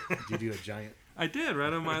 Did you do a giant? I did,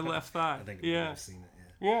 right on my left thigh. I think yeah. I've seen it.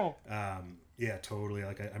 Yeah. Yeah, totally.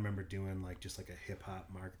 Like I remember doing like just like a hip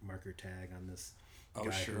hop marker tag on this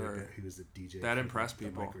guy sure. who was the DJ. That for impressed the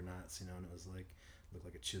people. Micronauts, you know, and it was like looked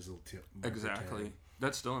like a chisel tip. Marker Exactly. tag.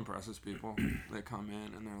 That still impresses people. They come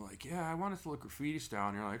in and they're like, yeah, I want it to look graffiti style.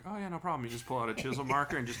 And you're like, oh, yeah, no problem. You just pull out a chisel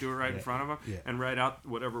marker and just do it right in front of them and write out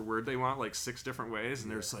whatever word they want, like 6 different ways. And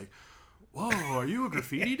they're just like, whoa, are you a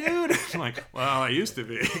graffiti dude? I'm like, well, I used to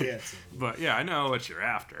be. Yeah, But yeah, I know what you're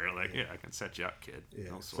after. Like, yeah, I can set you up, kid. yeah.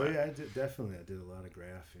 No So sweat. yeah, I did a lot of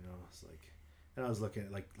graph. You know, it's like, and I was looking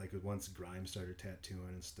at like once Grimes started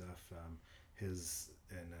tattooing and stuff. Was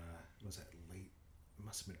that late? It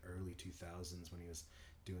must have been early 2000s when he was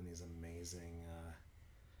doing these amazing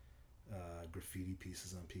graffiti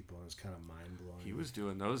pieces on people, and it was kind of mind blowing. He was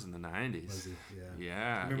doing those in the 90s. Was he?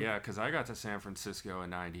 Yeah. Yeah, because I got to San Francisco in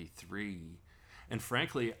 93. And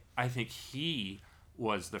frankly, I think he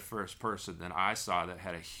was the first person that I saw that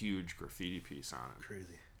had a huge graffiti piece on it.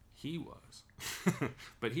 Crazy. He was.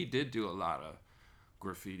 But he did do a lot of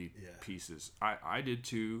graffiti pieces. I did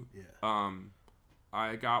too. Yeah.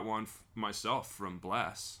 I got one myself from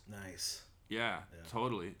Bless. Nice. Yeah,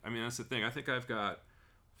 totally. I mean, that's the thing. I think I've got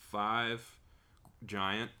 5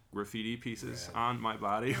 giant graffiti pieces on my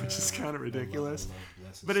body, which is kind of ridiculous. I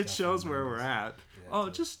love but it shows where we're at. Yeah, oh,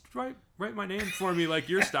 just write my name for me like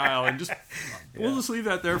your style, and just we'll just leave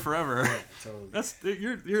that there forever. Yeah, totally. That's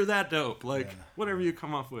you're that dope. Like whatever you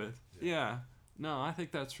come up with. Yeah. No, I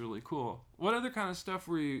think that's really cool. What other kind of stuff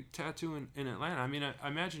were you tattooing in Atlanta? I mean, I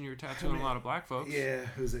imagine you were tattooing a lot of black folks. Yeah,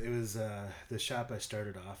 it was the shop I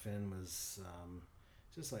started off in was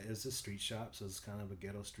just like, it was a street shop, so it's kind of a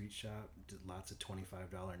ghetto street shop. Did lots of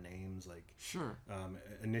 $25 names, like sure.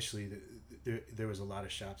 Initially, there was a lot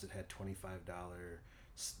of shops that had $25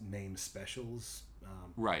 name specials,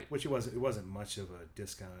 right? Which it wasn't much of a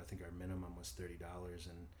discount. I think our minimum was $30.95.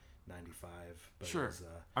 But sure. It was,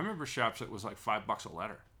 I remember shops that was like $5 a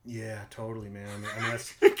letter. Yeah, totally, man. I mean,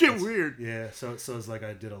 that's it get weird. Yeah, so it's like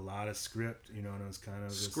I did a lot of script, you know, and it was kind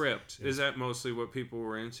of script. Is that mostly what people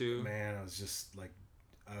were into? Man, I was just like,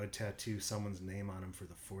 I would tattoo someone's name on them for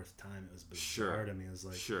the 4th time. It was bizarre to me. It was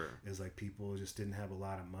like, it was like people just didn't have a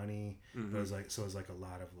lot of money. Mm-hmm. It was like a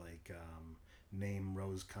lot of like name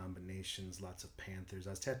rose combinations, lots of Panthers.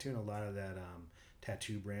 I was tattooing a lot of that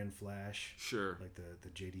tattoo brand Flash, like the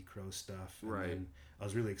JD Crow stuff. And then I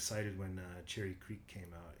was really excited when Cherry Creek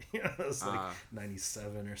came out. You know, it was like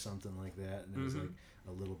 97 or something like that, and it was like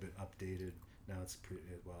a little bit updated. Now it's pretty.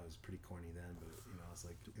 Well, it was pretty corny then, but you know, it's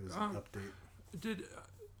like it was an update.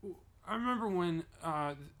 I remember when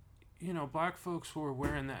you know, black folks were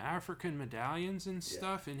wearing the African medallions and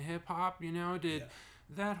stuff in hip hop? You know,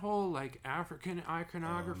 that whole like African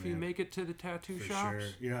iconography make it to the tattoo shops?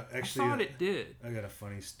 Sure. You know, actually, I thought it did. I got a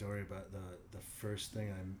funny story about the first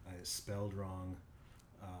thing I spelled wrong.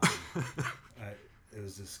 It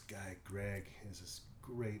was this guy Greg. He's this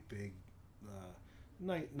great big,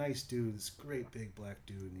 nice dude. This great big black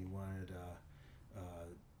dude, and he wanted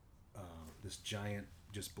this giant,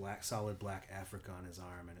 just solid black Africa on his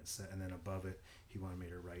arm, and it said, and then above it, he wanted me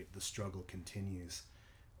to write "The struggle continues."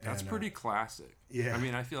 That's pretty classic. Yeah. I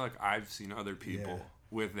mean, I feel like I've seen other people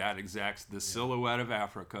with that exact, the silhouette of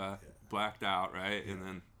Africa blacked out, right? Yeah. And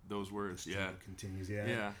then those words, the struggle continues.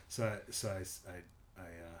 Yeah. So I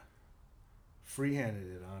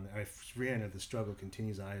freehanded it on. I freehanded "The struggle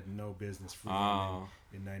continues." I had no business freehanding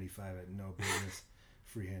in '95. I had no business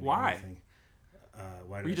freehanding. Why? Anything.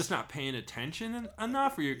 Were you just not paying attention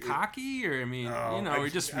enough? Were you cocky, or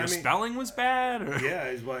your spelling was bad? Or? Yeah,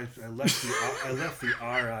 I left the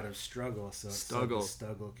R out of struggle, so the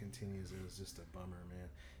struggle continues. It was just a bummer, man.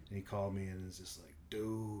 And he called me and was just like,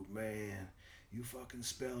 "Dude, man, you fucking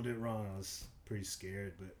spelled it wrong." I was pretty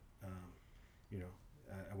scared, but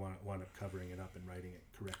I wound up covering it up and writing it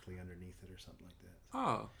correctly underneath it or something like that.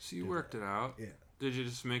 Oh, so you worked it out? Yeah. Did you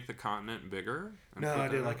just make the continent bigger? No, I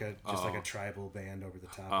did like a tribal band over the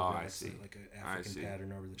top of it. I see. Like an African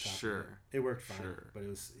pattern over the top. Sure. Of it. It worked fine, but it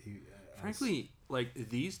was frankly, like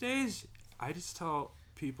these days, I just tell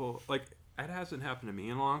people, like, it hasn't happened to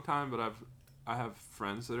me in a long time, but I have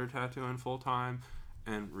friends that are tattooing full time,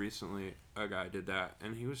 and recently a guy did that,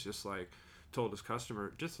 and he was just like, told his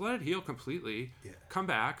customer, just let it heal completely. Yeah. Come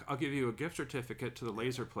back. I'll give you a gift certificate to the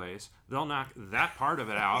laser place. They'll knock that part of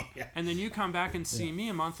it out. Yeah. And then you come back and see me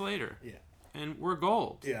a month later. Yeah. And we're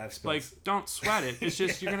gold. Yeah, I've spent... Like, don't sweat it. It's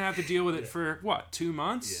just, you're going to have to deal with it for, what, 2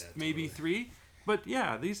 months? Yeah, maybe totally. 3? But,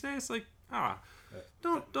 yeah, these days, like,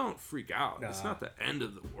 don't freak out. No, it's not the end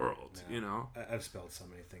of the world, no. you know? I've spelled so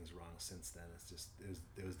many things wrong since then. It's just,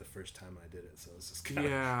 it was the first time I did it, so it's just kind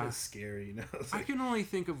of it's scary, you know? It's like, I can only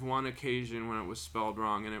think of one occasion when it was spelled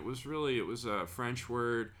wrong, and it was a French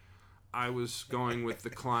word. I was going with the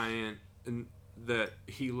client, and that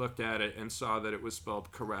he looked at it and saw that it was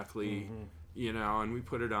spelled correctly, you know, and we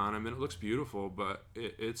put it on him, and it looks beautiful, but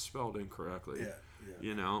it's spelled incorrectly,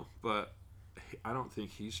 you know, but I don't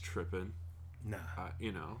think he's tripping. Nah.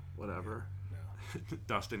 You know, whatever. No.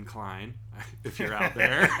 Dustin Klein, if you're out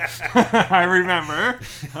there. I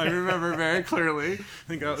remember very clearly. I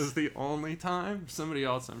think that was the only time. Somebody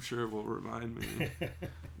else, I'm sure, will remind me.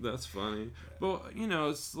 That's funny. But, you know,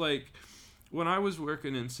 it's like when I was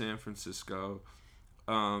working in San Francisco,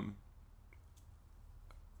 I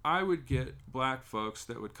would get black folks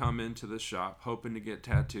that would come into the shop hoping to get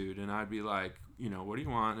tattooed, and I'd be like, you know, what do you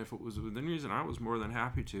want? If it was within reason, I was more than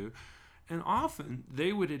happy to. And often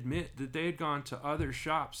they would admit that they had gone to other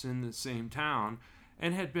shops in the same town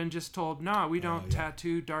and had been just told, no, we don't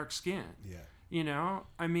tattoo dark skin. Yeah. You know?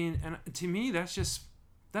 I mean, and to me, that's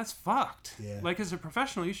fucked. Yeah. Like, as a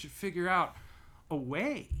professional, you should figure out a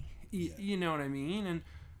way. You know what I mean? And,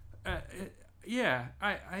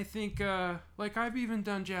 I think, like, I've even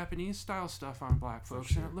done Japanese-style stuff on black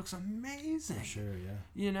folks, and it looks amazing. For sure, yeah.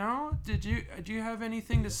 You know? Do you have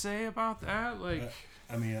anything to say about that? Like...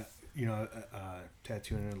 I mean... you know,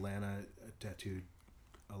 tattooing in Atlanta, I tattooed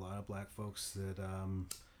a lot of black folks that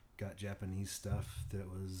got Japanese stuff that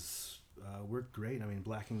was worked great. I mean,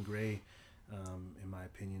 black and gray, in my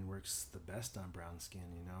opinion, works the best on brown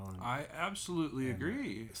skin, you know. And, I absolutely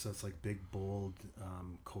agree. So it's like big, bold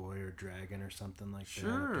koi or dragon or something like that.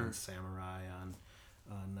 Sure. And samurai on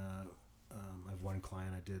I have one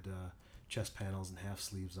client I did chest panels and half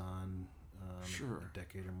sleeves on a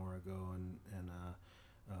decade or more ago, and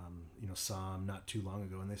you know, saw them not too long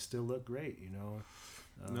ago, and they still look great, you know.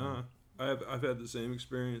 No, I've had the same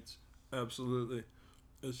experience. Absolutely.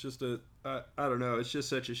 It's just I don't know. It's just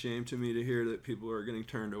such a shame to me to hear that people are getting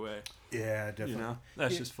turned away. Yeah, definitely. You know,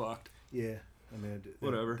 that's just fucked. Yeah, I mean,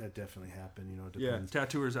 whatever. That definitely happened. You know, it depends. Yeah,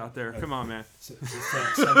 tattooers out there, come on, man.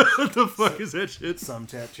 What the fuck is that shit? Some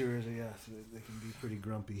tattooers, yeah, they can be pretty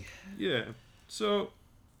grumpy. Yeah. So,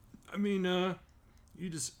 I mean,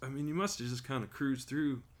 you must have just kind of cruised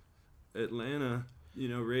through Atlanta, you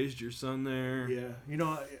know, raised your son there. Yeah, you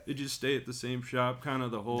know. Did you stay at the same shop kind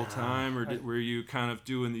of the whole time, or were you kind of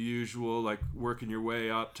doing the usual, like working your way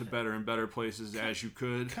up to better and better places as you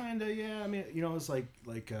could? Kind of, yeah. I mean, you know, it was like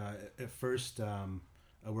at first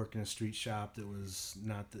I worked in a street shop that was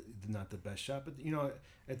not the best shop, but you know,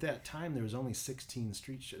 at that time there was only 16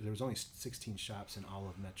 shops in all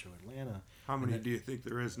of Metro Atlanta. How many do you think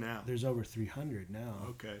there is now? There's over 300 now.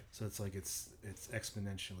 Okay. So it's like it's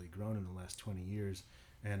exponentially grown in the last 20 years,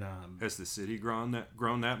 and has the city grown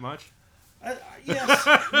that much? Yes,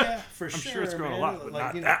 yeah, for sure. I'm sure it's grown a lot, but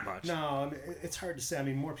not that much. No, I mean, it's hard to say. I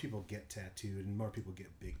mean, more people get tattooed, and more people get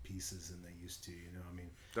big pieces than they used to. You know, I mean,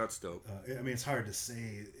 that's dope. I mean, it's hard to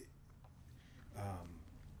say.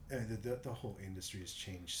 The whole industry has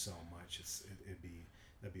changed so much.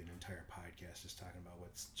 That'd be an entire podcast just talking about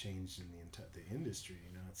what's changed in the industry.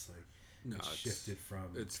 You know, it's like it's shifted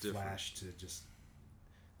from flash to just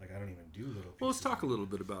like I don't even do little pieces. Well, let's talk a little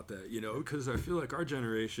bit about that. You know, because I feel like our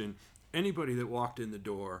generation, anybody that walked in the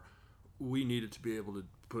door, we needed to be able to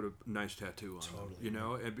put a nice tattoo on them, you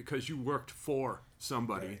know, and because you worked for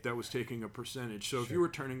somebody that was taking a percentage. So if you were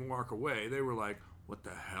turning Mark away, they were like, what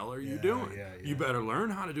the hell are you doing? Yeah. You better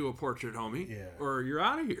learn how to do a portrait, homie, or you're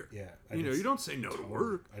out of here. Yeah. You don't say no to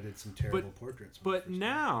work. I did some terrible portraits. But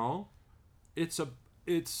now, there's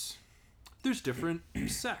different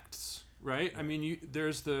sects, right? I mean,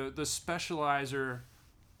 there's the specializer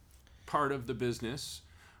part of the business,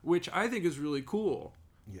 which I think is really cool.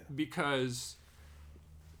 Yeah. Because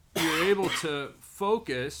you're able to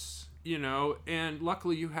focus, you know, and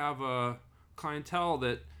luckily you have a clientele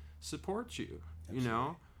that supports you. Absolutely. You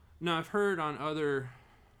know, now I've heard on other,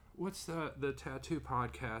 what's the tattoo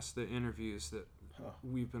podcast, the interviews that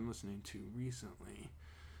we've been listening to recently.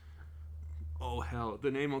 Oh hell,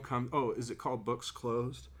 the name will come. Oh, is it called Books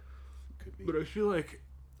Closed? Could be. But I feel like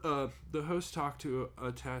the host talked to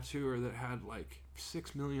a tattooer that had like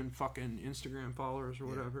 6 million fucking Instagram followers or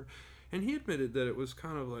whatever. And he admitted that it was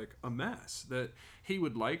kind of like a mess, that he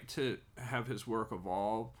would like to have his work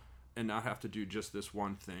evolve, and not have to do just this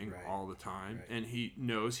one thing all the time. Right. And he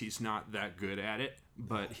knows he's not that good at it,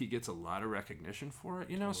 but he gets a lot of recognition for it,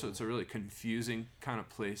 you know? Totally. So it's a really confusing kind of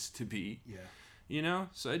place to be, Yeah. you know?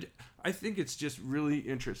 So I think it's just really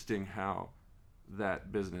interesting how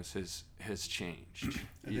that business has changed.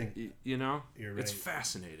 I think you know? you're It's right.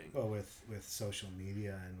 fascinating. Well, with social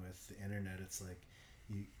media and with the internet, it's like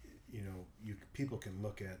people can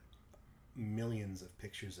look at millions of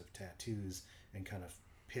pictures of tattoos and kind of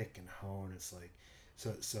pick and hone. It's like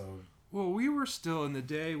so Well, we were still in the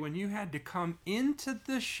day when you had to come into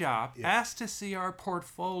the shop, ask to see our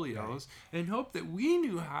portfolios, and hope that we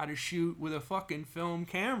knew how to shoot with a fucking film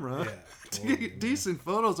camera to totally, get man. decent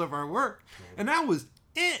photos of our work. Totally. And that was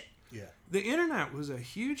it. Yeah. The internet was a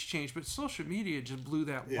huge change, but social media just blew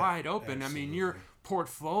that Yeah, wide open. I mean, your absolutely.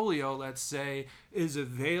 portfolio, let's say, is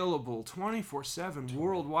available 24/7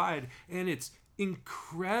 worldwide, and it's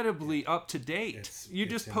incredibly up to date. You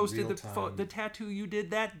it's just in posted real time. the tattoo you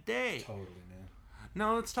did that day. Totally, man.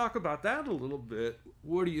 Now let's talk about that a little bit.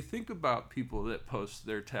 What do you think about people that post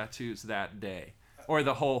their tattoos that day? Or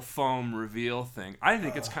the whole foam reveal thing? I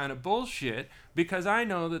think it's kind of bullshit because I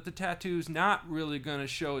know that the tattoo's not really going to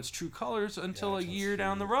show its true colors until a year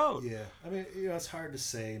down the road. Yeah, I mean, it's hard to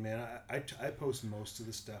say, man. I post most of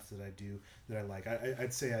the stuff that I do that I like.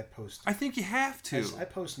 I'd say I post. I think you have to. I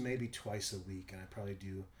post maybe twice a week, and I probably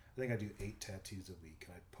do. I think I do 8 tattoos a week,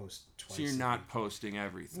 and I post twice. So you're a not week. posting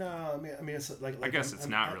everything. No, I mean, it's like I guess it's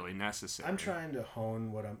not I'm- really necessary. I'm trying to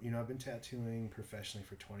hone what I've been tattooing professionally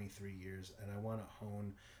for 23 years, and I want to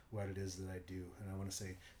hone what it is that I do, and I want to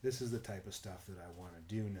say this is the type of stuff that I want to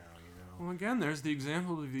do now. You know. Well, again, there's the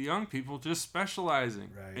example of the young people just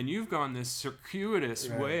specializing. Right. And you've gone this circuitous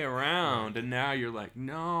way around, and now you're like,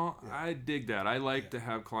 no, I dig that. I like to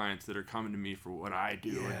have clients that are coming to me for what I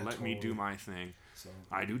do and let me do totally. my thing. So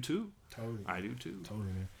I do too. totally. I do too.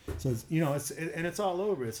 Totally, man. So it's all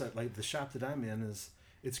over. It's like the shop that I'm in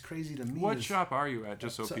it's crazy to me. What shop are you at,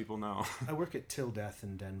 just so so- people know? I work at Till Death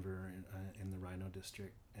in Denver in the Rhino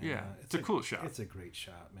District. And, Yeah, it's a cool shop. It's a great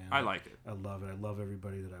shop, man. I like it. I love it. I love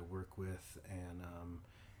everybody that I work with, and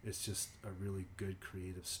it's just a really good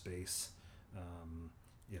creative space.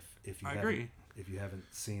 If you I haven't, agree. If you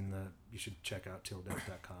haven't seen you should check out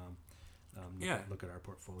tilldeath.com. Look at our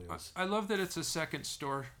portfolios. I love that it's a second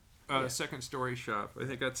story shop. I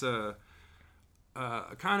think that's a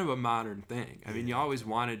kind of a modern thing. I mean, you always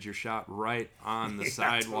wanted your shop right on the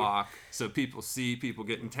sidewalk so people see people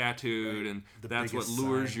getting tattooed, and The that's what biggest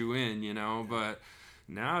lures sign. you in, you know. But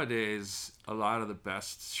nowadays, a lot of the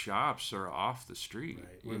best shops are off the street.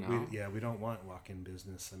 Right. You know? We don't want walk-in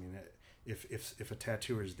business. I mean, if a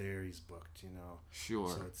tattooer's there, he's booked. You know. Sure.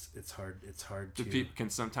 So it's hard. It's hard to. Can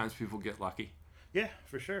sometimes people get lucky? Yeah,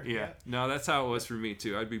 for sure. Yeah. No, that's how it was for me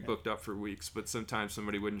too. I'd be booked up for weeks, but sometimes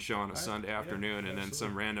somebody wouldn't show on a Sunday afternoon, and then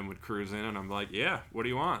some random would cruise in, and I'm like, "Yeah, what do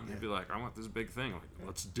you want?" And they'd be like, "I want this big thing." I'm like,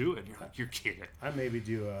 let's do it. And you're like, "You're kidding." I maybe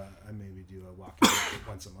do a walk-in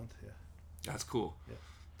once a month. Yeah. That's cool. Yeah.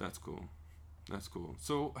 That's cool. That's cool.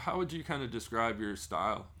 So, how would you kind of describe your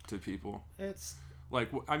style to people? It's Like,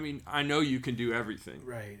 I mean, I know you can do everything,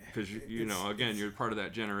 right because you know, again, you're part of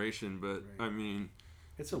that generation. But Right. I mean,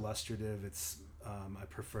 It's illustrative. It's I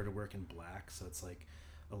prefer to work in black, so it's like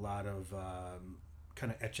a lot of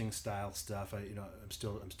kind of etching style stuff. I'm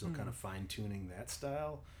still kind of fine tuning that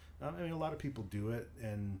style. I mean, a lot of people do it,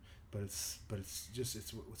 but it's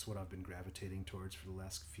what I've been gravitating towards for the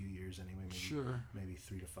last few years anyway. Maybe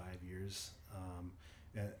 3 to 5 years.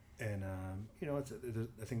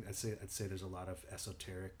 I think I'd say there's a lot of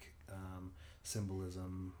esoteric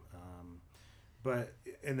symbolism, but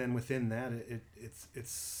then within that it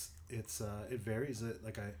varies.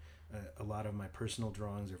 A lot of my personal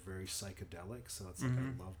drawings are very psychedelic, so it's like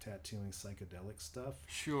I love tattooing psychedelic stuff.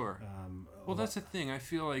 sure. Well, that's the thing. I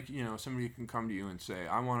feel like, you know, somebody can come to you and say,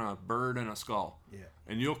 "I want a bird and a skull,"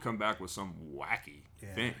 and you'll come back with some wacky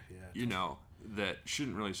thing, you know, that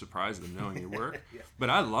shouldn't really surprise them knowing your work. But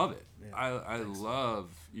I love it. I love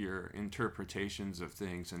your interpretations of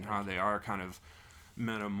things and how they are kind of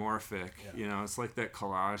metamorphic. You know, it's like that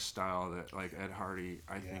collage style that like Ed Hardy,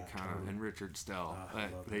 I think, kind of, and Richard Stell,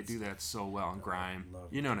 they do that so well. And Grime,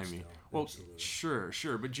 you know what I mean? Well, Absolutely.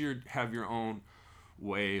 sure, but you have your own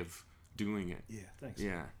way of doing it. Yeah, thanks.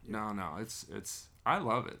 Yeah. No, it's I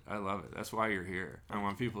love it. That's why you're here. I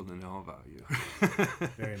want people to know about you.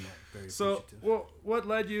 Very much. Very So, appreciative. what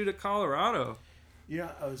led you to Colorado?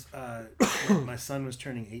 Yeah, I was. My son was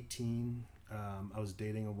turning 18. I was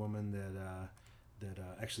dating a woman that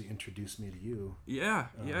actually introduced me to you. Yeah.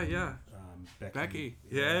 Becky.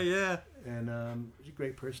 Yeah. And she's a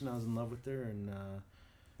great person. I was in love with her, and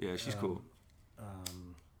Yeah, she's cool.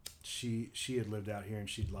 she had lived out here and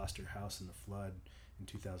she'd lost her house in the flood in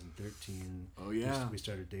 2013. Oh yeah. We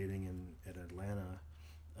started dating in Atlanta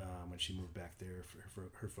when she moved back there. For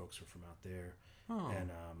her folks were from out there,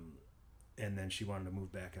 and then she wanted to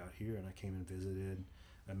move back out here, and I came and visited.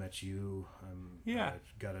 I met you. I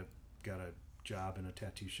got a job in a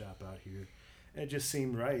tattoo shop out here. And it just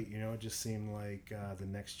seemed right, you know. It just seemed like the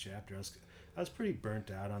next chapter. I was pretty burnt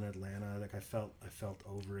out on Atlanta. Like I felt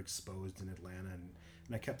overexposed in Atlanta, and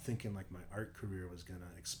I kept thinking like my art career was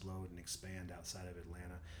gonna explode and expand outside of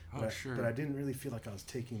Atlanta. But I didn't really feel like I was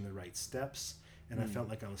taking the right steps, and I felt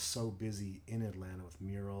like I was so busy in Atlanta with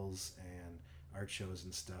murals and art shows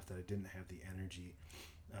and stuff that I didn't have the energy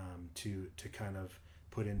to kind of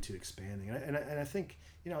put into expanding. And I think,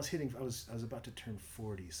 you know, I was about to turn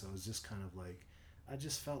 40, so it was just kind of like, I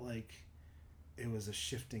just felt like it was a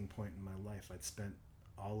shifting point in my life. I'd spent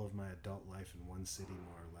all of my adult life in one city,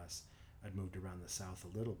 more or less. I'd moved around the South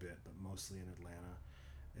a little bit, but mostly in Atlanta.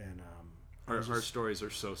 And our stories are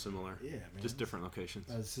so similar. Yeah, man. Just different locations.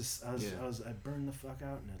 I burned the fuck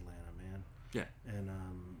out in Atlanta, man. Yeah. And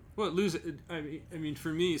well, I mean,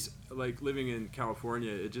 for me, like living in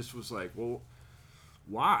California, it just was like, well,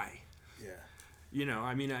 why? Yeah. You know,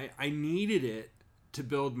 I mean, I needed it to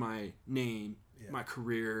build my name, my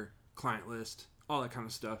career, client list, all that kind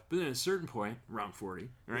of stuff. But then at a certain point, around 40,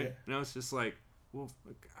 right? Yeah. You know, it's just like, well,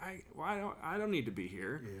 I don't need to be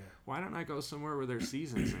here. Yeah. Why don't I go somewhere where there's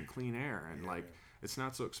seasons and clean air and it's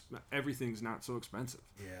not so everything's not so expensive.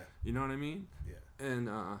 Yeah. You know what I mean? Yeah. And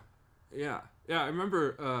I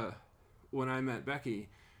remember when I met Becky,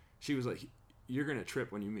 she was like, "You're gonna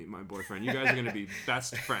trip when you meet my boyfriend. You guys are gonna be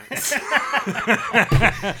best friends."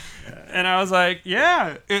 And I was like,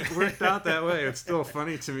 "Yeah, it worked out that way." It's still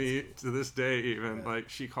funny to me to this day, even like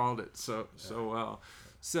she called it so well.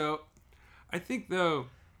 So, I think though,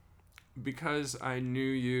 because I knew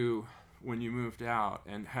you when you moved out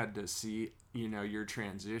and had to see, you know, your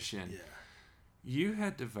transition. Yeah. You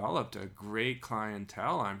had developed a great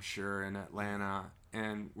clientele, I'm sure, in Atlanta,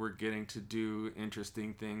 and were getting to do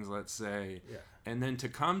interesting things, let's say. Yeah. And then to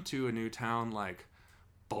come to a new town like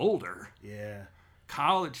Boulder, Yeah.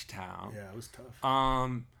 college town, Yeah, it was tough.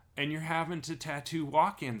 and you're having to tattoo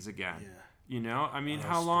walk-ins again. Yeah. You know, I mean,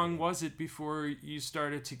 how long was it before you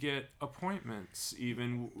started to get appointments?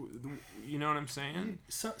 Even, you know what I'm saying?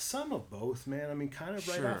 Some of both, man. I mean, kind of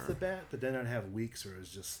right off the bat, but then I'd have weeks where it was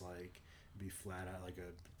just like be flat out,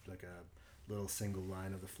 like a little single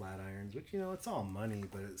line of the flat irons, which, you know, it's all money,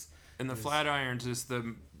 but it's. And the Flatirons is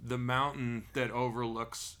the mountain that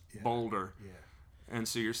overlooks Boulder. Yeah. And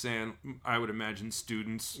so you're saying, I would imagine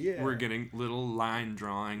students Yeah. were getting little line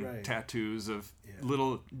drawing tattoos of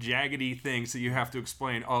little jaggedy things that you have to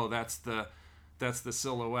explain. Oh, that's the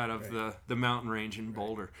silhouette of the mountain range in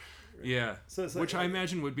Boulder. Right. Yeah, so it's like, which I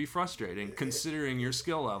imagine would be frustrating considering your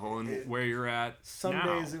skill level and where you're at. Some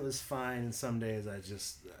now. days it was fine, and some days I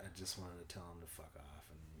just wanted to tell them to fuck off.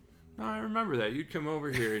 No, I remember that. You'd come over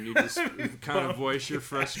here and you just kind of voice your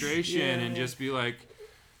frustration and just be like,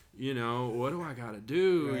 you know, what do I got to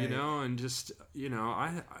do? Right. You know, and just, you know,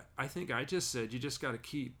 I think I just said you just got to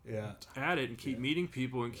keep at it and keep meeting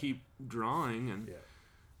people and keep drawing and,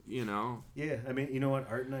 you know. Yeah, I mean, you know what?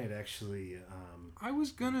 Art Night actually. I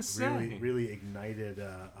was gonna say really ignited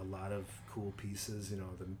a lot of cool pieces. You know,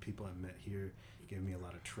 the people I met here gave me a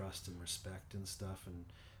lot of trust and respect and stuff, and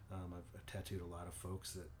I've tattooed a lot of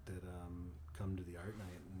folks that come to the Art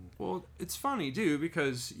Night. And, well, it's funny too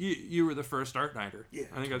because you were the first Art Nighter. Yeah,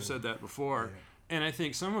 I think I've said that before, yeah. And I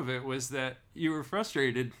think some of it was that you were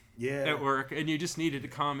frustrated at work and you just needed to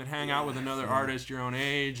come and hang out with another artist your own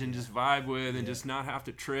age and just vibe with and just not have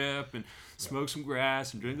to trip and smoke some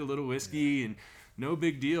grass and drink a little whiskey and. No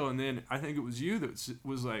big deal. And then I think it was you that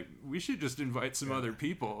was like, we should just invite some other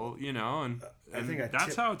people, you know, and I think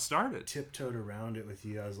that's how it started. Tiptoed around it with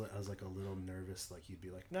you. I was like a little nervous, like you'd be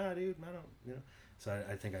like, nah, dude, I don't, you know. So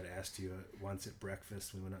I think I'd asked you once at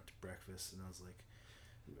breakfast. We went out to breakfast, and I was like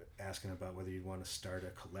asking about whether you'd want to start a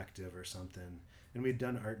collective or something. And we'd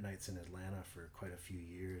done art nights in Atlanta for quite a few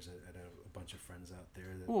years. I had a bunch of friends out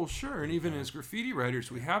there. Well, sure. And even as graffiti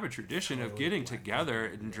writers, we have a tradition of getting together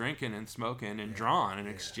and drinking and smoking and drawing and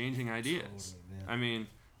exchanging ideas. Totally, I mean,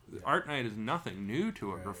 art night is nothing new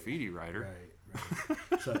to a graffiti writer.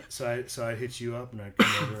 Right. So I hit you up and I'd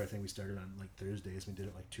come over. I think we started on like Thursdays. We did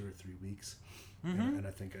it like 2 or 3 weeks. Mm-hmm. And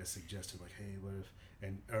I think I suggested like, hey, what if,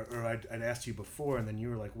 or I'd asked you before, and then you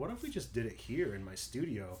were like, what if we just did it here in my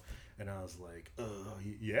studio? And I was like, oh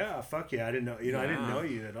yeah, fuck yeah. I didn't know, I didn't know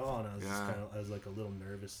you at all, and I was just I was like a little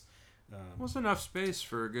nervous. Was enough space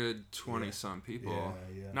for a good 20 some people.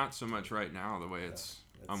 Yeah. Not so much right now the way it's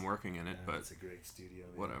I'm working in it, but it's a great studio.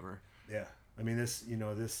 Man. Whatever. Yeah, I mean this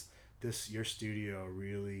your studio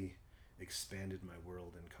really expanded my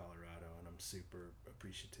world in Colorado, and I'm super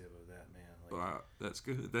appreciative of that, man. Wow, that's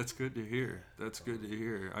good. That's good to hear. That's good to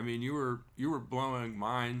hear. I mean, you were blowing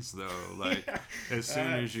minds though, like as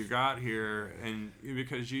soon as you got here, and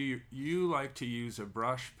because you like to use a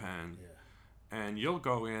brush pen. Yeah. And you'll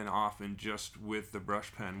go in often just with the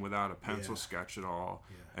brush pen without a pencil sketch at all,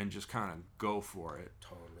 and just kind of go for it.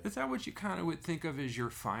 Totally. Is that what you kind of would think of as your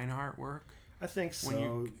fine art work? I think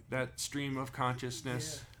so. That stream of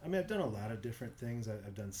consciousness. Yeah. I mean, I've done a lot of different things.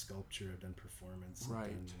 I've done sculpture. I've done performance. Right.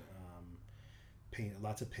 I've done,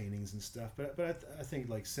 lots of paintings and stuff. But I think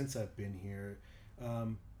like since I've been here, I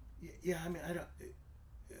mean, I don't.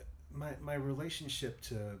 My relationship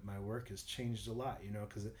to my work has changed a lot,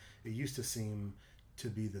 because it used to seem to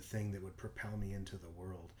be the thing that would propel me into the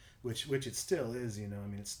world, which it still is, I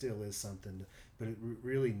mean, it still is something, but it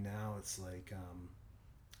really now it's like,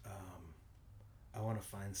 I want to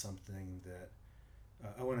find something that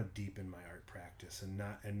I want to deepen my art practice and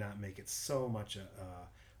not make it so much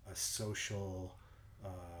a social,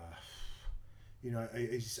 I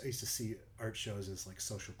used to see art shows as like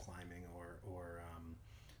social climbing or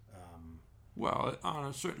well, on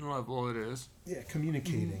a certain level it is. Yeah,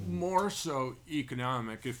 communicating. More so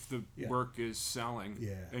economic if the work is selling.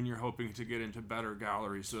 Yeah. And you're hoping to get into better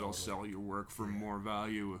galleries that'll sell your work for more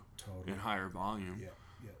value and higher volume. Yeah,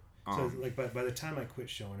 yeah. So like by the time I quit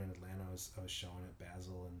showing in Atlanta, I was showing at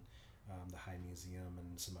Basel and the High Museum,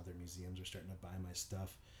 and some other museums are starting to buy my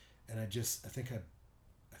stuff. And I think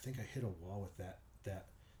I hit a wall with that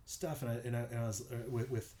stuff, and I was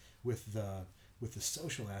with the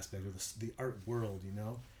social aspect of the art world,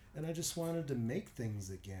 and I just wanted to make things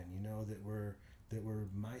again, that were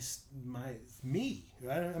me.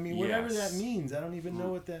 I mean, whatever that means. I don't even know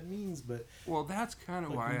what that means, but well, that's kind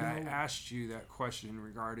of why I asked you that question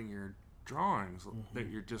regarding your drawings, that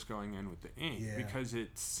you're just going in with the ink, because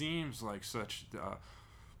it seems like such a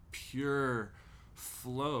pure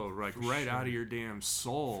flow, like right out of your damn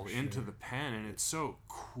soul into the pen, and it's so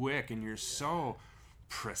quick, and you're so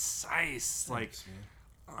precise. Thanks,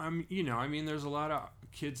 I mean, there's a lot of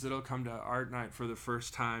kids that'll come to art night for the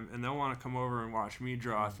first time, and they'll want to come over and watch me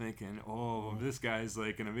draw, thinking, "Oh, this guy's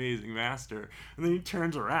like an amazing master," and then he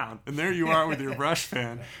turns around, and there you are with your brush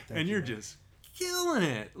pen, and you're just killing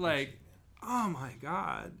it. Like, oh my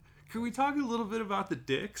God! Can we talk a little bit about the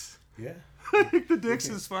dicks? Yeah. The dicks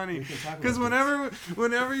is funny because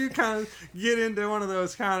whenever you kind of get into one of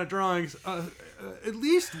those kind of drawings, at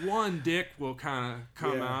least one dick will kind of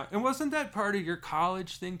come out. And wasn't that part of your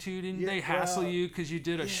college thing too? Didn't they hassle you because you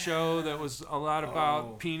did a show that was a lot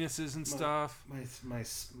about penises and stuff? My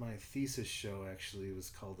thesis show actually was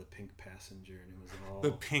called The Pink Passenger, and it was all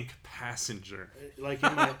The Pink Passenger. Like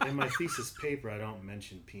in my thesis paper, I don't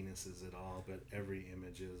mention penises at all, but every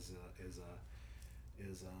image is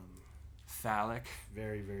phallic.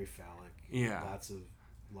 Very, very phallic. Yeah.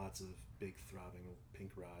 Lots of big throbbing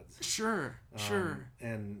pink rods. Sure.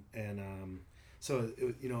 And so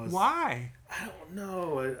it, it's, why? I don't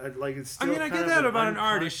know. I like it's. Still I mean, I get that about an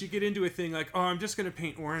artist. You get into a thing like, oh, I'm just going to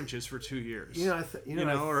paint oranges for 2 years. Or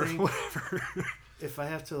whatever. If I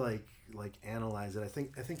have to like analyze it, I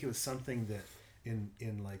think it was something that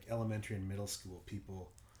in like elementary and middle school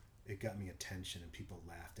it got me attention, and people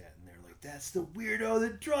laughed at, and they're like, "That's the weirdo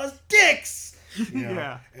that draws dicks."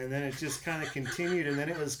 Yeah. And then it just kind of continued, and then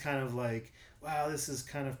it was kind of like, wow, this is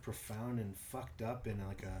kind of profound and fucked up, and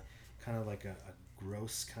like a kind of like a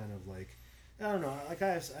gross kind of like, I don't know, like I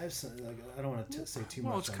have some, like, I don't want to say too much.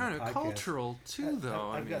 Well, it's kind of cultural too,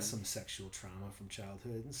 though. I've got some sexual trauma from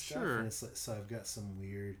childhood and stuff. Sure. And it's like, so I've got some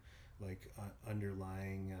weird like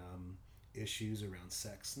underlying issues around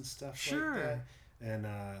sex and stuff. Sure. Like that.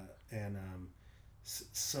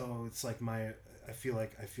 So it's like I feel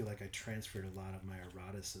like I transferred a lot of my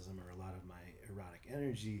eroticism or a lot of my erotic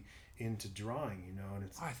energy into drawing, and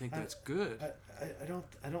it's. I think that's good.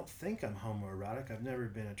 I don't think I'm homoerotic. I've never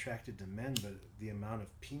been attracted to men, but the amount of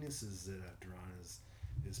penises that I've drawn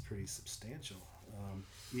is pretty substantial.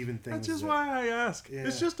 Even things. That's just why I ask. Yeah.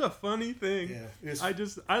 It's just a funny thing. Yeah.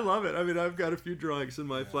 I love it. I mean, I've got a few drawings in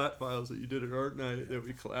my flat files that you did at art night that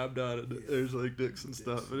we collabed on, and there's like dicks and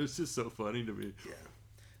stuff, but it's just so funny to me. Yeah.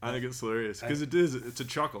 I think it's hilarious because it's a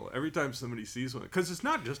chuckle every time somebody sees one, because it's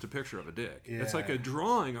not just a picture of a dick. Yeah. a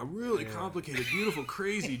drawing, a really complicated, beautiful,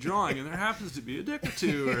 crazy drawing, and there happens to be a dick or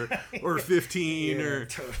two or 15 or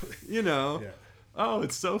totally. Yeah. Oh,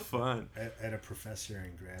 it's so fun. I had a professor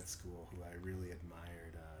in grad school who I really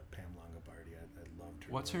admired, Pam Longobardi. I loved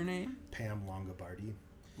her. What's her name? Pam Longobardi.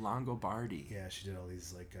 Longobardi. Yeah, she did all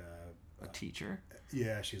these like a teacher?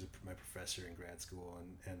 Yeah, she was my professor in grad school.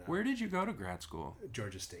 And where did you go to grad school?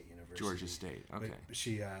 Georgia State University. Georgia State, okay. But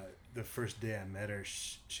she, the first day I met her,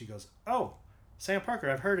 she goes, "Oh, Sam Parker,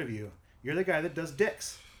 I've heard of you. You're the guy that does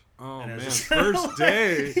dicks." Oh, and man, first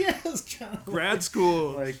day. Yeah, it was kind of grad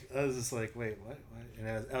school. Like, I was just like, wait, what?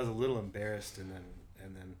 And I was a little embarrassed, and then,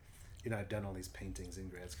 I'd done all these paintings in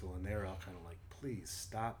grad school, and they were all kind of like, please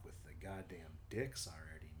stop with the goddamn dicks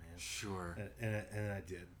already, man. Sure. And I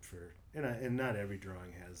did and not every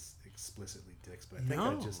drawing has explicitly dicks, but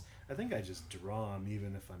I think I just draw them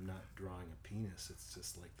even if I'm not drawing a penis. It's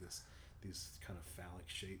just like these kind of phallic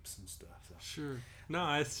shapes and stuff. So. Sure.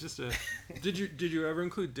 No, it's just a. Did you ever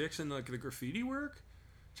include dicks in like the graffiti work?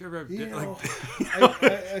 Did you ever have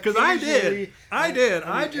because I did.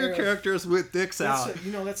 I drew characters with dicks out.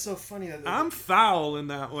 That's so funny. I'm foul in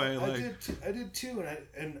that way. I did too,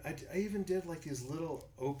 and I even did like these little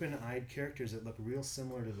open-eyed characters that look real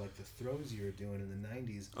similar to like the throws you were doing in the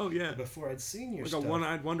 '90s. Oh yeah. Before I'd seen your like stuff. A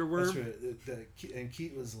one-eyed Wonder Worm. That's right. And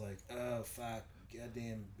Keith was like, "Oh fuck,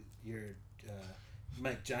 goddamn, you're."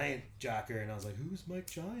 Mike Giant jocker, and I was like, who's Mike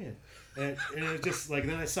Giant? And it just like,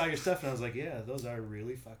 then I saw your stuff and I was like, yeah, those are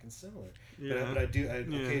really fucking similar. Yeah. But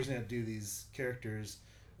occasionally I'd do these characters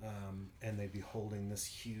and they'd be holding this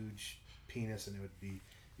huge penis and it would be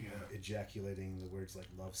ejaculating the words like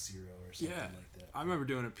love Zero or something like that. I remember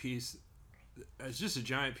doing a piece. It's just a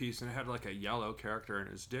giant piece, and it had like a yellow character, and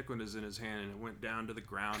his dick was in his hand, and it went down to the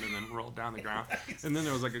ground, and then rolled down the ground. Nice. And then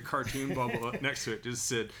there was like a cartoon bubble up next to it, just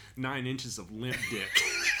said 9 inches of limp dick.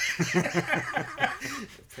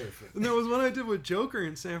 Perfect. And there was one I did with Joker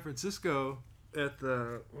in San Francisco at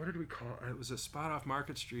what did we call it? It was a spot off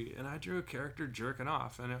Market Street, and I drew a character jerking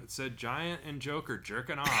off, and it said Giant and Joker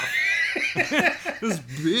jerking off. It was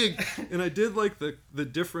big, and I did like the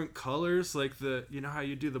different colors, like how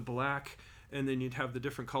you do the black. And then you'd have the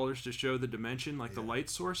different colors to show the dimension, like the light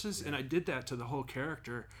sources. Yeah. And I did that to the whole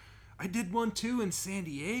character. I did one, too, in San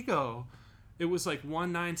Diego. It was like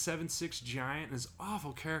 1976 Giant and this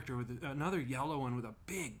awful character with another yellow one with a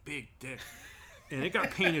big, big dick. And it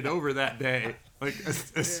got painted over that day. Like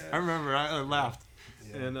I remember I laughed.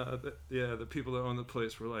 Yeah. And the people that own the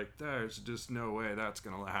place were like, there's just no way that's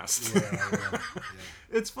going to last. Yeah.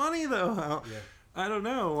 It's funny, though, how... Yeah. I don't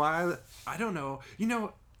know why... I don't know.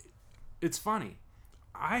 It's funny.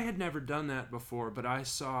 I had never done that before, but I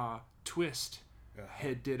saw Twist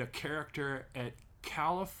did a character at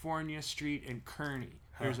California Street in Kearney.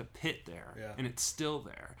 There's a pit there, and it's still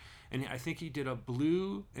there. And I think he did a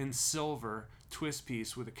blue and silver Twist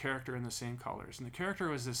piece with a character in the same colors. And the character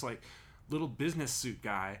was this like little business suit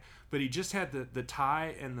guy, but he just had the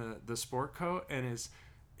tie and the sport coat, and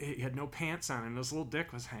he had no pants on, and his little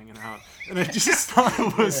dick was hanging out. And I just thought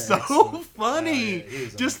it was funny.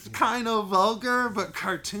 Just kind of vulgar, but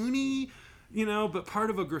cartoony, but part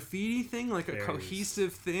of a graffiti thing, like a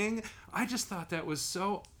cohesive thing. I just thought that was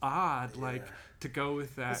so odd, to go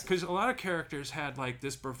with that. Because a lot of characters had, like,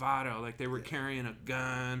 this bravado, like they were carrying a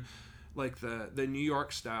gun, like the New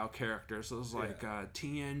York style characters, those like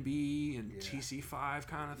TNB and TC5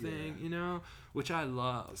 kind of thing, which I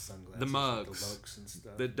love. The mugs, and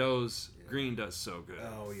stuff. the Doe's green does so good.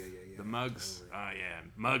 Oh yeah. The mugs,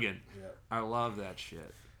 mugging. Yeah. I love that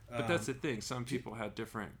shit. But that's the thing. Some people had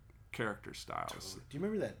different character styles. Totally. Do you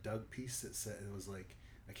remember that Doug piece that said it was like,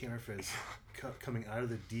 I can't remember if it was coming out of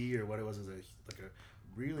the D or what it was. It was like a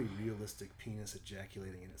really realistic penis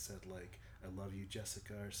ejaculating, and it said like, I love you,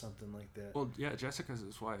 Jessica, or something like that. Well, yeah, Jessica's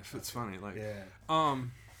his wife. It's funny. Like,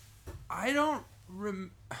 I don't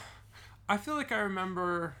I feel like I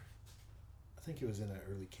remember. I think it was in an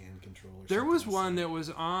early Can Control. Or there was one that was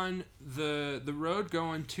on the road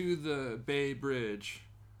going to the Bay Bridge,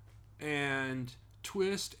 and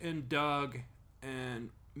Twist and Doug and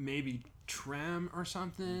maybe Trem or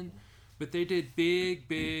something, but they did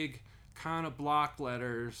big kind of block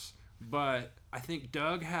letters, but I think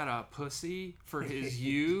Doug had a pussy for his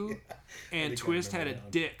U, and Twist had a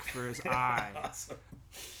dick for his eye. Awesome.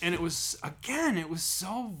 And it was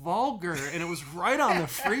so vulgar, and it was right on the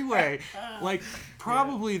freeway, like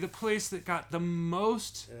probably the place that got the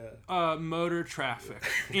most motor traffic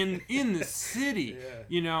in the city,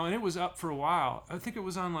 and it was up for a while. I think it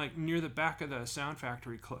was on like near the back of the Sound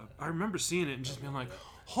Factory Club. I remember seeing it and just being like,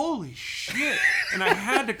 holy shit. And I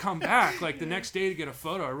had to come back like the next day to get a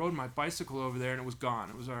photo. I rode my bicycle over there and it was gone.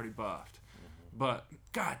 It was already buffed. But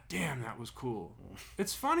god damn, that was cool.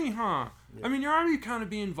 It's funny, huh? Yeah. I mean, you're already kind of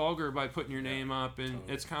being vulgar by putting your name up, and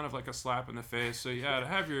it's kind of like a slap in the face. So yeah, to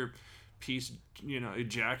have your piece,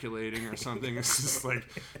 ejaculating or something, it's just like,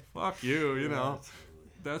 fuck you,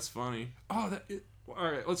 That's funny. All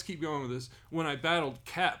right, let's keep going with this. When I battled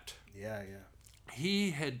Kept Yeah.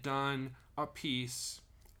 He had done a piece,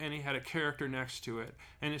 and he had a character next to it,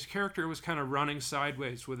 and his character was kind of running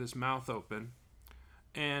sideways with his mouth open.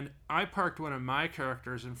 And I parked one of my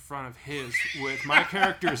characters in front of his with my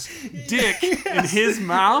character's dick in his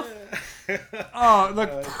mouth. Oh, it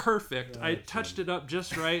looked perfect. I touched it up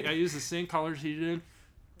just right. I used the same colors he did.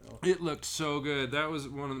 It looked so good. That was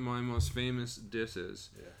one of my most famous disses.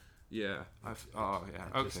 Yeah. I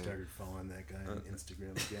just started following that guy on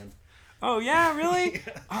Instagram again. Oh, yeah? Really?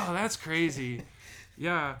 Oh, that's crazy.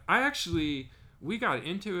 Yeah. We got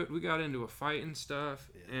into it. We got into a fight and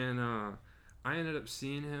stuff. And, I ended up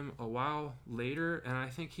seeing him a while later, and I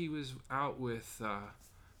think he was out with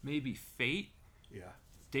maybe Fate. Yeah.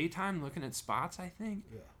 Daytime looking at spots, I think.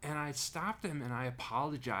 Yeah. And I stopped him and I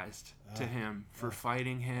apologized to him for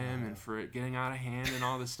fighting him and for it getting out of hand and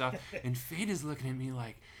all this stuff. And Fate is looking at me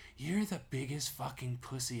like, you're the biggest fucking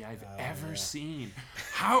pussy I've ever seen.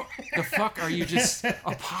 How the fuck are you just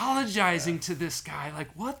apologizing to this guy? Like,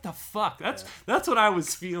 what the fuck? That's what I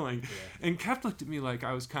was feeling. Yeah. And Kev looked at me like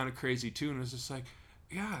I was kind of crazy too, and was just like,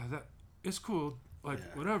 yeah, it's cool. Like,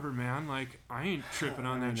 whatever, man. Like, I ain't tripping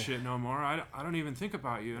on that shit no more. I don't even think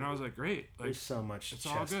about you. And I was like, great. Like, there's so much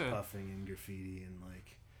chest puffing and graffiti and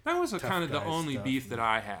like. That was kind of the only beef that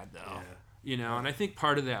I had, though. Yeah. You know, and I think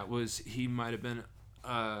part of that was he might have been.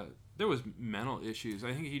 There was mental issues.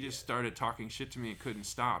 I think he just started talking shit to me and couldn't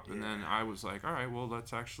stop. And then I was like, all right, well,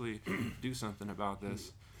 let's actually do something about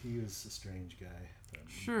this. He was a strange guy.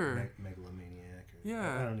 Sure. Megalomaniac.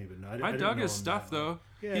 Yeah. I don't even know. I dug his stuff, though.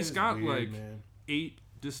 Yeah, he's got weird, like 8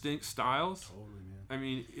 distinct styles. Totally, man. I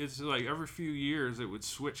mean, it's like every few years it would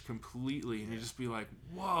switch completely, and you'd just be like,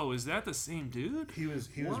 "Whoa, is that the same dude?" He was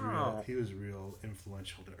real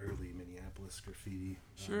influential to early Minneapolis graffiti.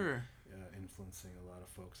 Sure. Influencing a lot of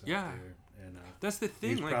folks out there. And that's the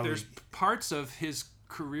thing. Like, there's parts of his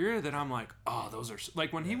career that I'm like, oh, those are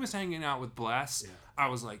like when he was hanging out with Bless. I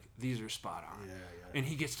was like, these are spot on. And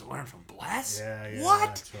he gets to learn from Bless? Yeah,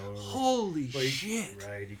 what? Totally. Holy shit.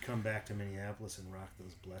 Right. You come back to Minneapolis and rock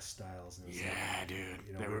those Bless styles. And dude.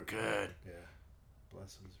 You know, they were good. Yeah.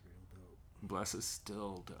 Bless was real dope. Bless is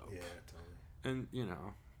still dope. Yeah, totally. And, you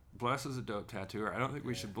know, Bless is a dope tattooer. I don't think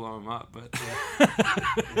we should blow him up, but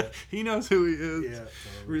he knows who he is. Yeah, totally.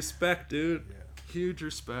 Respect, dude. Yeah. Huge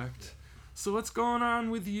respect. Yeah. So what's going on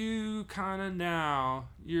with you kind of now?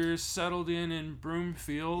 You're settled in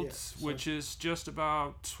Broomfield, which is just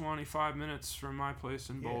about 25 minutes from my place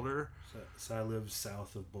in Boulder. So I live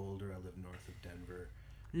south of Boulder. I live north of Denver.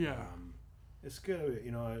 Yeah. It's good.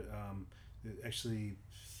 You know, actually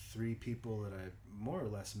 3 people that I more or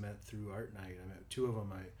less met through Art Night. I met 2 of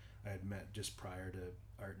them I had met just prior to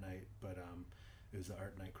Art Night, but it was the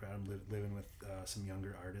Art Night crowd. I'm living with some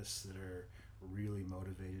younger artists that are really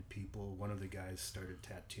motivated people. One of the guys started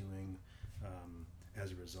tattooing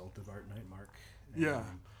as a result of Art Night, Mark. And,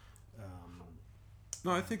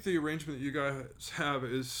 no, I think the arrangement that you guys have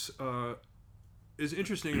is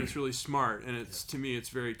interesting and it's really smart, and it's to me it's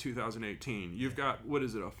very 2018. You've got, what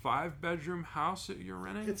is it, a 5-bedroom house that you're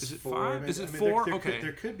renting? Is it 5? Man. Is it 4?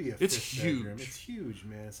 There could be a 5th it's huge. bedroom. It's huge,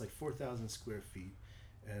 man. It's like 4,000 square feet,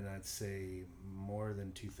 and I'd say more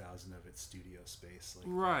than 2,000 of it's studio space.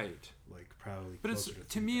 Like probably. But it's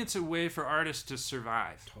to me, it's a way for artists to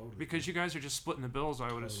survive. Totally. Because you guys are just splitting the bills,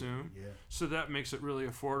 I would assume. Yeah. So that makes it really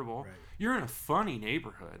affordable. Right. You're in a funny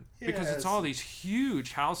neighborhood because it's all these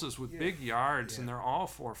huge houses with big yards, and they're all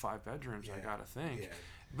 4 or 5 bedrooms. I gotta think. Yeah.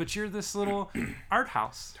 But you're this little art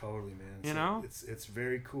house. Totally, man. You know, it's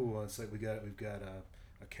very cool. It's like we've got a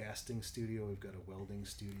casting studio, we've got a welding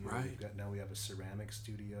studio, right. we have a ceramic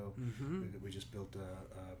studio. Mm-hmm. We just built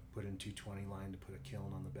put in 220 line to put a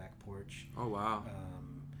kiln on the back porch. Oh wow,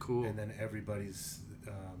 cool. And then everybody's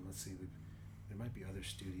let's see, there might be other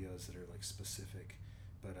studios that are like specific,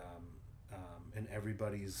 but and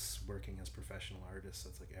everybody's working as professional artists. So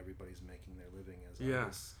it's like everybody's making their living as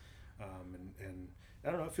artists. And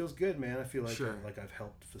I don't know, it feels good, man. I feel like I've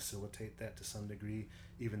helped facilitate that to some degree,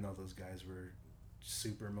 even though those guys were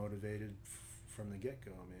super motivated from the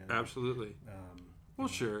get-go, man. Absolutely. Well,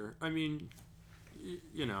 sure. I mean,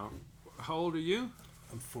 you know, how old are you?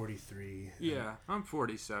 I'm 43. Yeah, I'm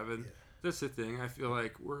 47. Yeah. That's the thing. I feel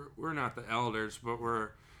like we're not the elders, but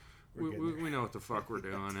we know what the fuck we're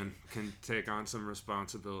doing and can take on some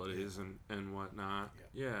responsibilities and whatnot.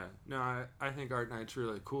 Yeah. No, I think Art Night's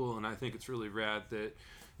really cool, and I think it's really rad that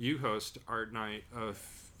you host Art Night a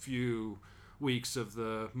few weeks of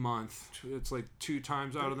the month. It's like 2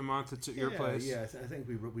 times out of the month it's at your place. Yeah, I think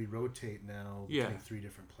we rotate now between 3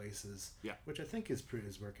 different places. Yeah, which I think is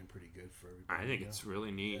working pretty good for everybody. I think it's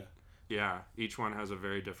really neat. Yeah, each one has a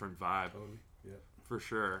very different vibe. Totally. Yeah. for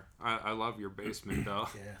sure. I love your basement though.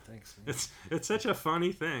 Yeah, thanks, man. It's such a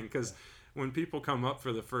funny thing because when people come up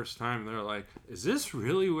for the first time, they're like, is this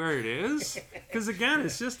really where it is? Because again,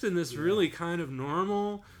 it's just in this really kind of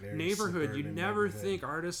normal neighborhood. You never think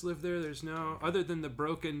artists live there. There's no, other than the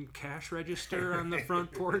broken cash register on the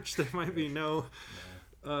front porch, there might be no,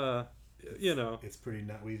 It's pretty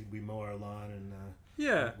not. We mow our lawn and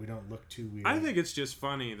we don't look too weird. I think it's just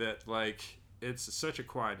funny that like it's such a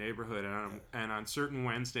quiet neighborhood, and on certain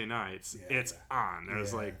Wednesday nights, it's on.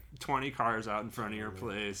 There's like 20 cars out in front of your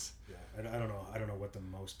place. Yeah, I don't know what the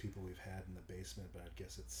most people we've had in the basement, but I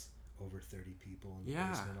guess it's over 30 people in the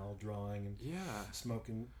basement, all drawing and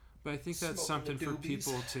smoking. But I think that's something for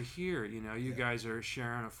people to hear. You know, you guys are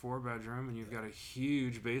sharing a 4-bedroom, and you've got a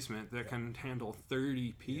huge basement that can handle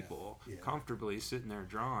 30 people comfortably sitting there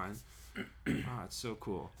drawing. It's so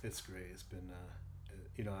cool. It's great. It's been,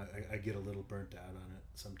 I get a little burnt out on it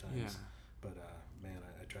sometimes. But man,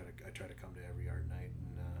 I try to come to every art night,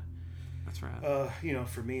 and that's right.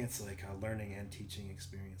 For me, it's like a learning and teaching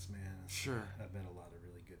experience, man. Sure. I've met a lot of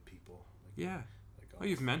really good people.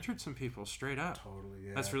 You've mentored some people straight up. Totally,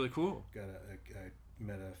 yeah. That's really cool. I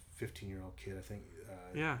met a 15-year-old kid. I think.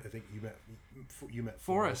 I think you met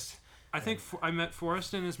Forrest. I think I met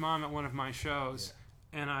Forrest and his mom at one of my shows,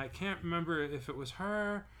 and I can't remember if it was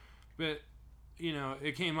her, but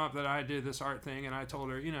it came up that I did this art thing, and I told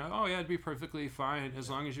her, it'd be perfectly fine as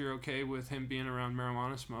long as you're okay with him being around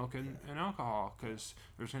marijuana smoke and alcohol, because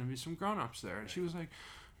there's going to be some grown-ups there. And she was like,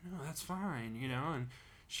 no, that's fine, and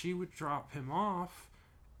she would drop him off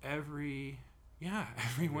every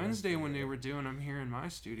Wednesday when they were doing them here in my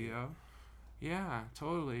studio. Yeah,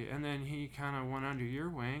 totally. And then he kind of went under your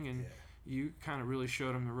wing, and you kind of really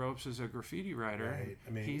showed him the ropes as a graffiti writer. Right.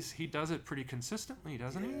 I mean, he does it pretty consistently,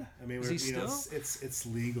 doesn't he? I mean, it's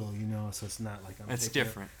legal, so it's not like I'm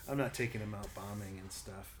not taking him out bombing and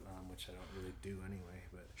stuff, which I don't really do anyway.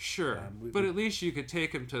 But sure, but at least you could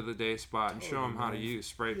take him to the day spot and show him how to use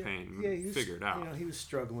spray paint and figure it out. He was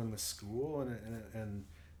struggling with school, and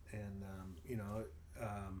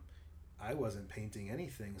I wasn't painting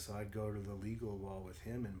anything, so I'd go to the legal wall with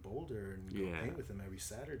him in Boulder and go paint with him every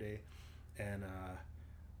Saturday, and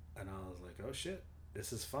I was like, oh shit,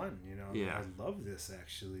 this is fun, I love this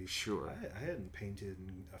actually. Sure. I hadn't painted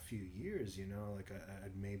in a few years, like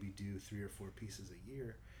I'd maybe do 3 or 4 pieces a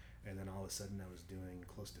year, and then all of a sudden I was doing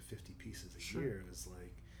close to 50 pieces a year. It was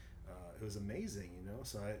like, it was amazing,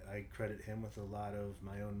 so I credit him with a lot of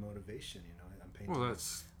my own motivation. I'm painting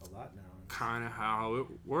that's a lot now. Kind of how it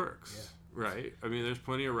works, right? I mean, there's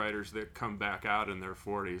plenty of writers that come back out in their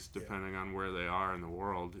 40s, depending on where they are in the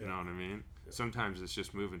world. You know what I mean? Yeah. Sometimes it's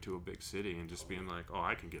just moving to a big city and just being like, oh,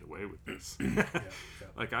 I can get away with this.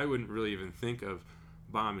 Like, I wouldn't really even think of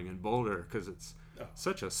bombing in Boulder because it's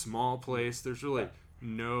such a small place. There's really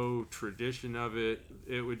no tradition of it.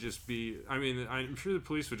 It would just be, I mean, I'm sure the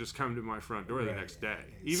police would just come to my front door the next day,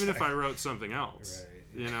 even if I wrote something else.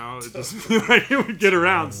 It just like it would get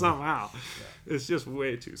around somehow. It's just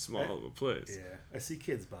way too small of a place. Yeah, I see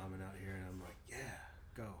kids bombing out here, and I'm like,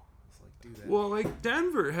 go. It's like, do that. Well, like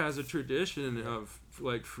Denver has a tradition of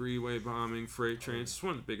like freeway bombing freight trains. It's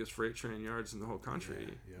one of the biggest freight train yards in the whole country.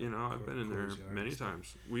 I've been in there many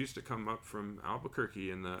times. We used to come up from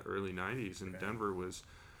Albuquerque in the early 90s, and Denver was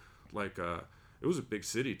like it was a big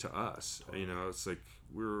city to us. It's like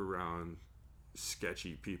we were around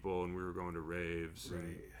sketchy people, and we were going to raves,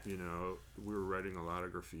 and we were writing a lot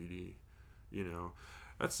of graffiti.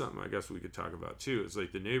 That's something I guess we could talk about too. It's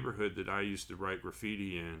like the neighborhood that I used to write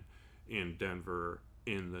graffiti in Denver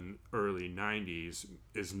in the early 90s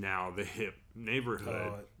is now the hip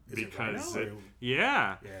neighborhood because totally.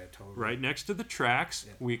 Right next to the tracks.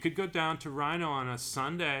 We could go down to Rhino on a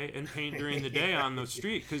Sunday and paint during the day on the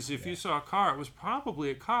street, because if you saw a car, it was probably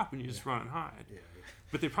a cop, and you just run and hide.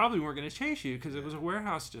 But they probably weren't going to chase you because it was a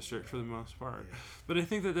warehouse district for the most part. But I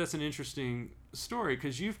think that that's an interesting story,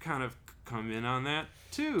 because you've kind of come in on that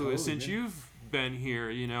too since you've been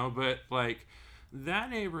here, but like that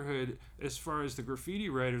neighborhood, as far as the graffiti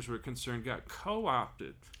writers were concerned, got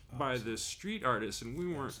co-opted by the street artists, and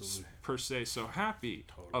we weren't per se so happy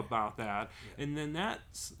about that. And then that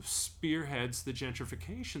spearheads the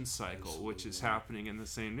gentrification cycle, which is happening in the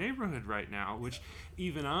same neighborhood right now, which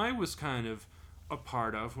even I was kind of a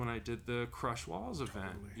part of when I did the Crush Walls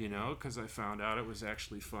event, because I found out it was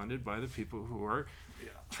actually funded by the people who are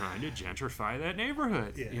trying to gentrify that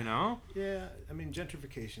neighborhood, Yeah, I mean,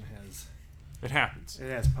 gentrification has... It happens. It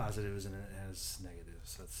has positives and it has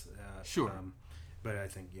negatives. That's sure. But I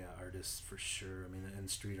think, artists for sure. I mean, in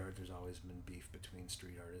street art, there's always been beef between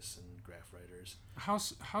street artists and graph writers.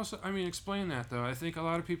 Explain that, though. I think a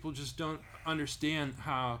lot of people just don't understand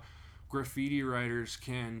how graffiti writers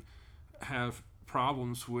can have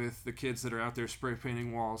problems with the kids that are out there spray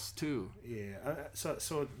painting walls, too. Yeah.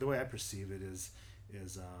 So the way I perceive it is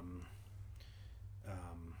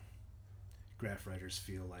graph writers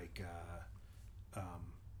feel like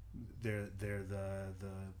they're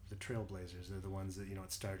the trailblazers. They're the ones that, it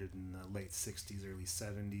started in the late 60s, early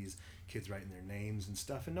 70s, kids writing their names and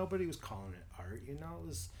stuff, and nobody was calling it art. It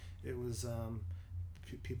was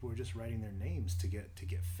people were just writing their names to get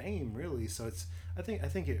fame, really. So I think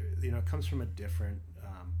it it comes from a different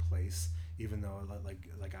place, even though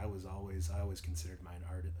like I always considered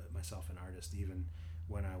myself an artist, even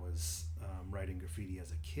when I was writing graffiti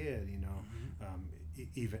as a kid.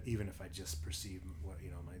 Even if I just perceived what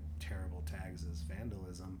my terrible tags as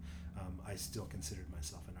vandalism, I still considered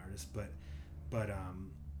myself an artist. But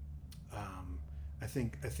I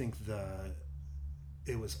think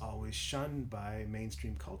it was always shunned by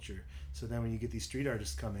mainstream culture. So then when you get these street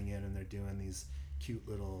artists coming in and they're doing these cute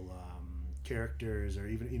little characters, or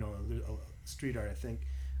even street art, I think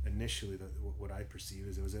initially what I perceived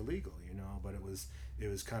is it was illegal, but it was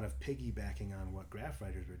kind of piggybacking on what graph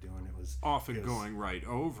writers were doing. It was going right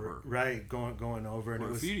over. Right, going over. And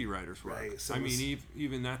graffiti writers were. Right. So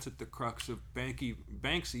even that's at the crux of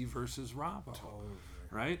Banksy versus Robbo. Totally.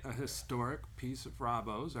 Right? A historic piece of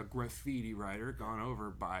Robbo's, a graffiti writer gone over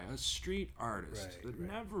by a street artist that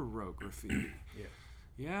never wrote graffiti.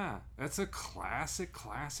 Yeah, that's a classic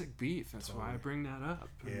beef. That's why I bring that up.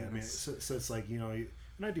 Yeah, so it's like,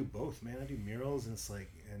 and I do both, man. I do murals, and it's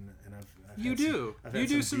like, and I've you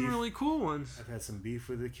do some really cool ones. I've had some beef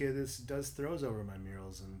with a kid that does throws over my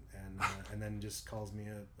murals, and then just calls me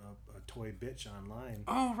a toy bitch online.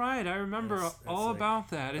 Oh right, I remember all about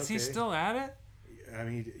that. Is he still at it? I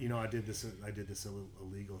mean, I did this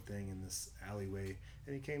illegal thing in this alleyway,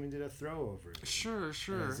 and he came and did a throw over it. Sure.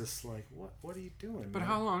 And I was just like, what are you doing? But man?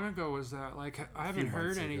 How long ago was that? Like, I haven't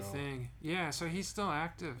heard anything. Ago. Yeah, so he's still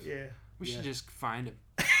active. Yeah. We should just find him.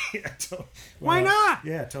 Why not?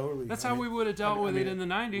 Yeah, totally. That's how we would have dealt with it in the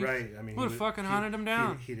 90s. Right. I mean, would have fucking hunted him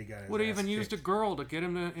down. He'd have got his would have even used a girl to get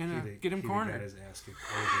him cornered. Got his ass kicked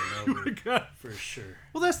over and over. For sure.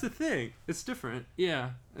 Well, that's the thing. It's different.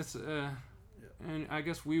 Yeah. It's and I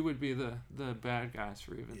guess we would be the bad guys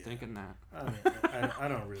for even thinking that. I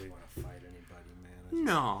don't really want to fight anybody, man.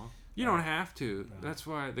 No. You don't have to. No. That's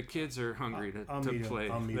why the kids are hungry to play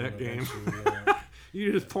that game.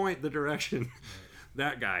 You just point the direction.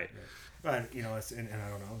 That guy. But and I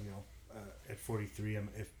don't know. At 43, am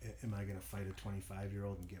I going to fight a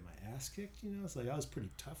 25-year-old and get my ass kicked? It's like I was pretty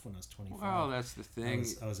tough when I was 25. Well, that's the thing.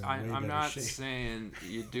 I'm not saying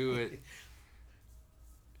you do it.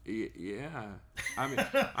 Yeah. I mean,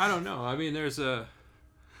 I don't know. I mean, there's a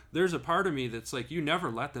part of me that's like, you never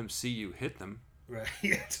let them see you hit them. Right.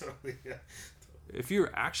 Yeah, totally. Yeah. If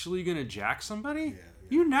you're actually going to jack somebody,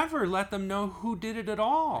 you never let them know who did it at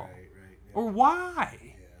all. Right. Yeah. Or why.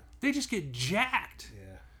 Yeah. They just get jacked.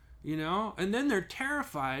 Yeah. And then they're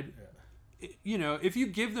terrified. Yeah. If you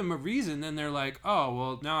give them a reason, then they're like, oh,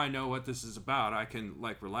 well, now I know what this is about. I can,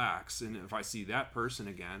 relax. And if I see that person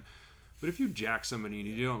again. But if you jack somebody and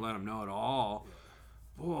you don't let them know at all,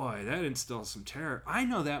 boy, that instills some terror. I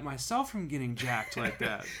know that myself from getting jacked like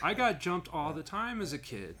that. I got jumped all the time as a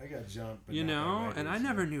kid. I got jumped, but and I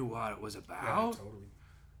never knew what it was about.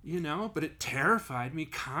 Yeah, totally. But it terrified me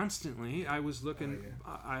constantly. I was looking,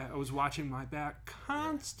 I was watching my back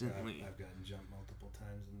constantly. Yeah, I've gotten jumped multiple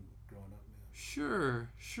times and growing up. Man.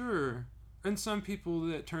 Sure. And some people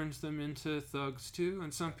that turns them into thugs too,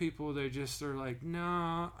 and some people they just are like,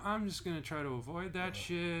 no, I'm just gonna try to avoid that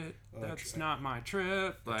shit. That's not my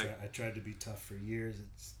trip. I tried to be tough for years. It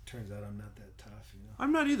turns out I'm not that tough.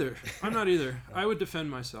 I'm not either. I would defend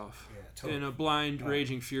myself totally. In a blind,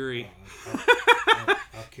 raging fury.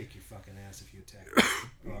 I'll kick your fucking ass if you attack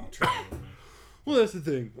me. I'll try. Well, that's the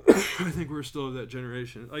thing. I think we're still of that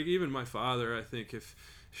generation. Like even my father, I think if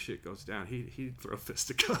shit goes down, he'd throw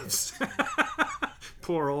fisticuffs.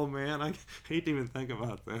 Poor old man. I hate to even think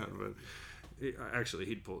about that, but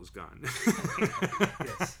he'd pull his gun.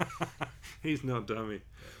 Yes. He's no dummy.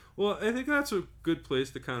 Well, I think that's a good place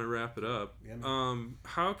to kind of wrap it up. Yeah,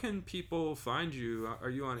 how can people find you? Are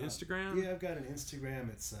you on Instagram? Yeah, I've got an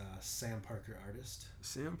Instagram. It's Sam Parker Artist.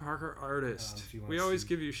 Sam Parker Artist. We always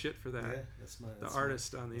give you shit for that. Yeah, that's the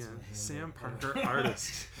artist on the end. Sam Parker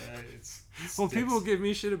Artist. Well, people give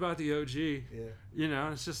me shit about the OG.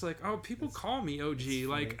 Yeah. It's just like, oh, people call me OG.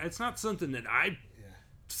 Like, it's not something that I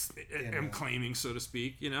am claiming, so to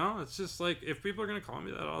speak. You know, it's just like if people are gonna call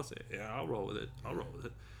me that, I'll say, yeah, I'll roll with it.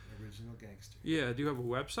 Original gangster. Yeah. Do you have a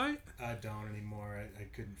website? I don't anymore. I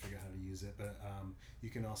couldn't figure out how to use it, but you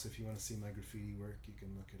can also, if you want to see my graffiti work, you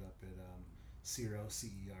can look it up at Cero,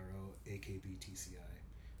 CERO, AKBTCI,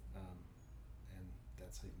 and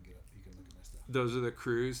that's how you can look at my stuff. Those are the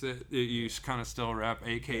crews that you kind of still rep,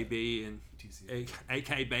 AKB and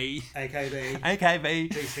AKB.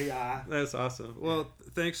 TCI. That's awesome. Well,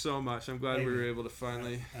 thanks so much. I'm glad we were able to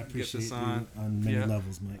finally get this on many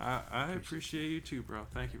levels, Mike. I appreciate you too, bro.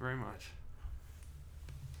 Thank you very much.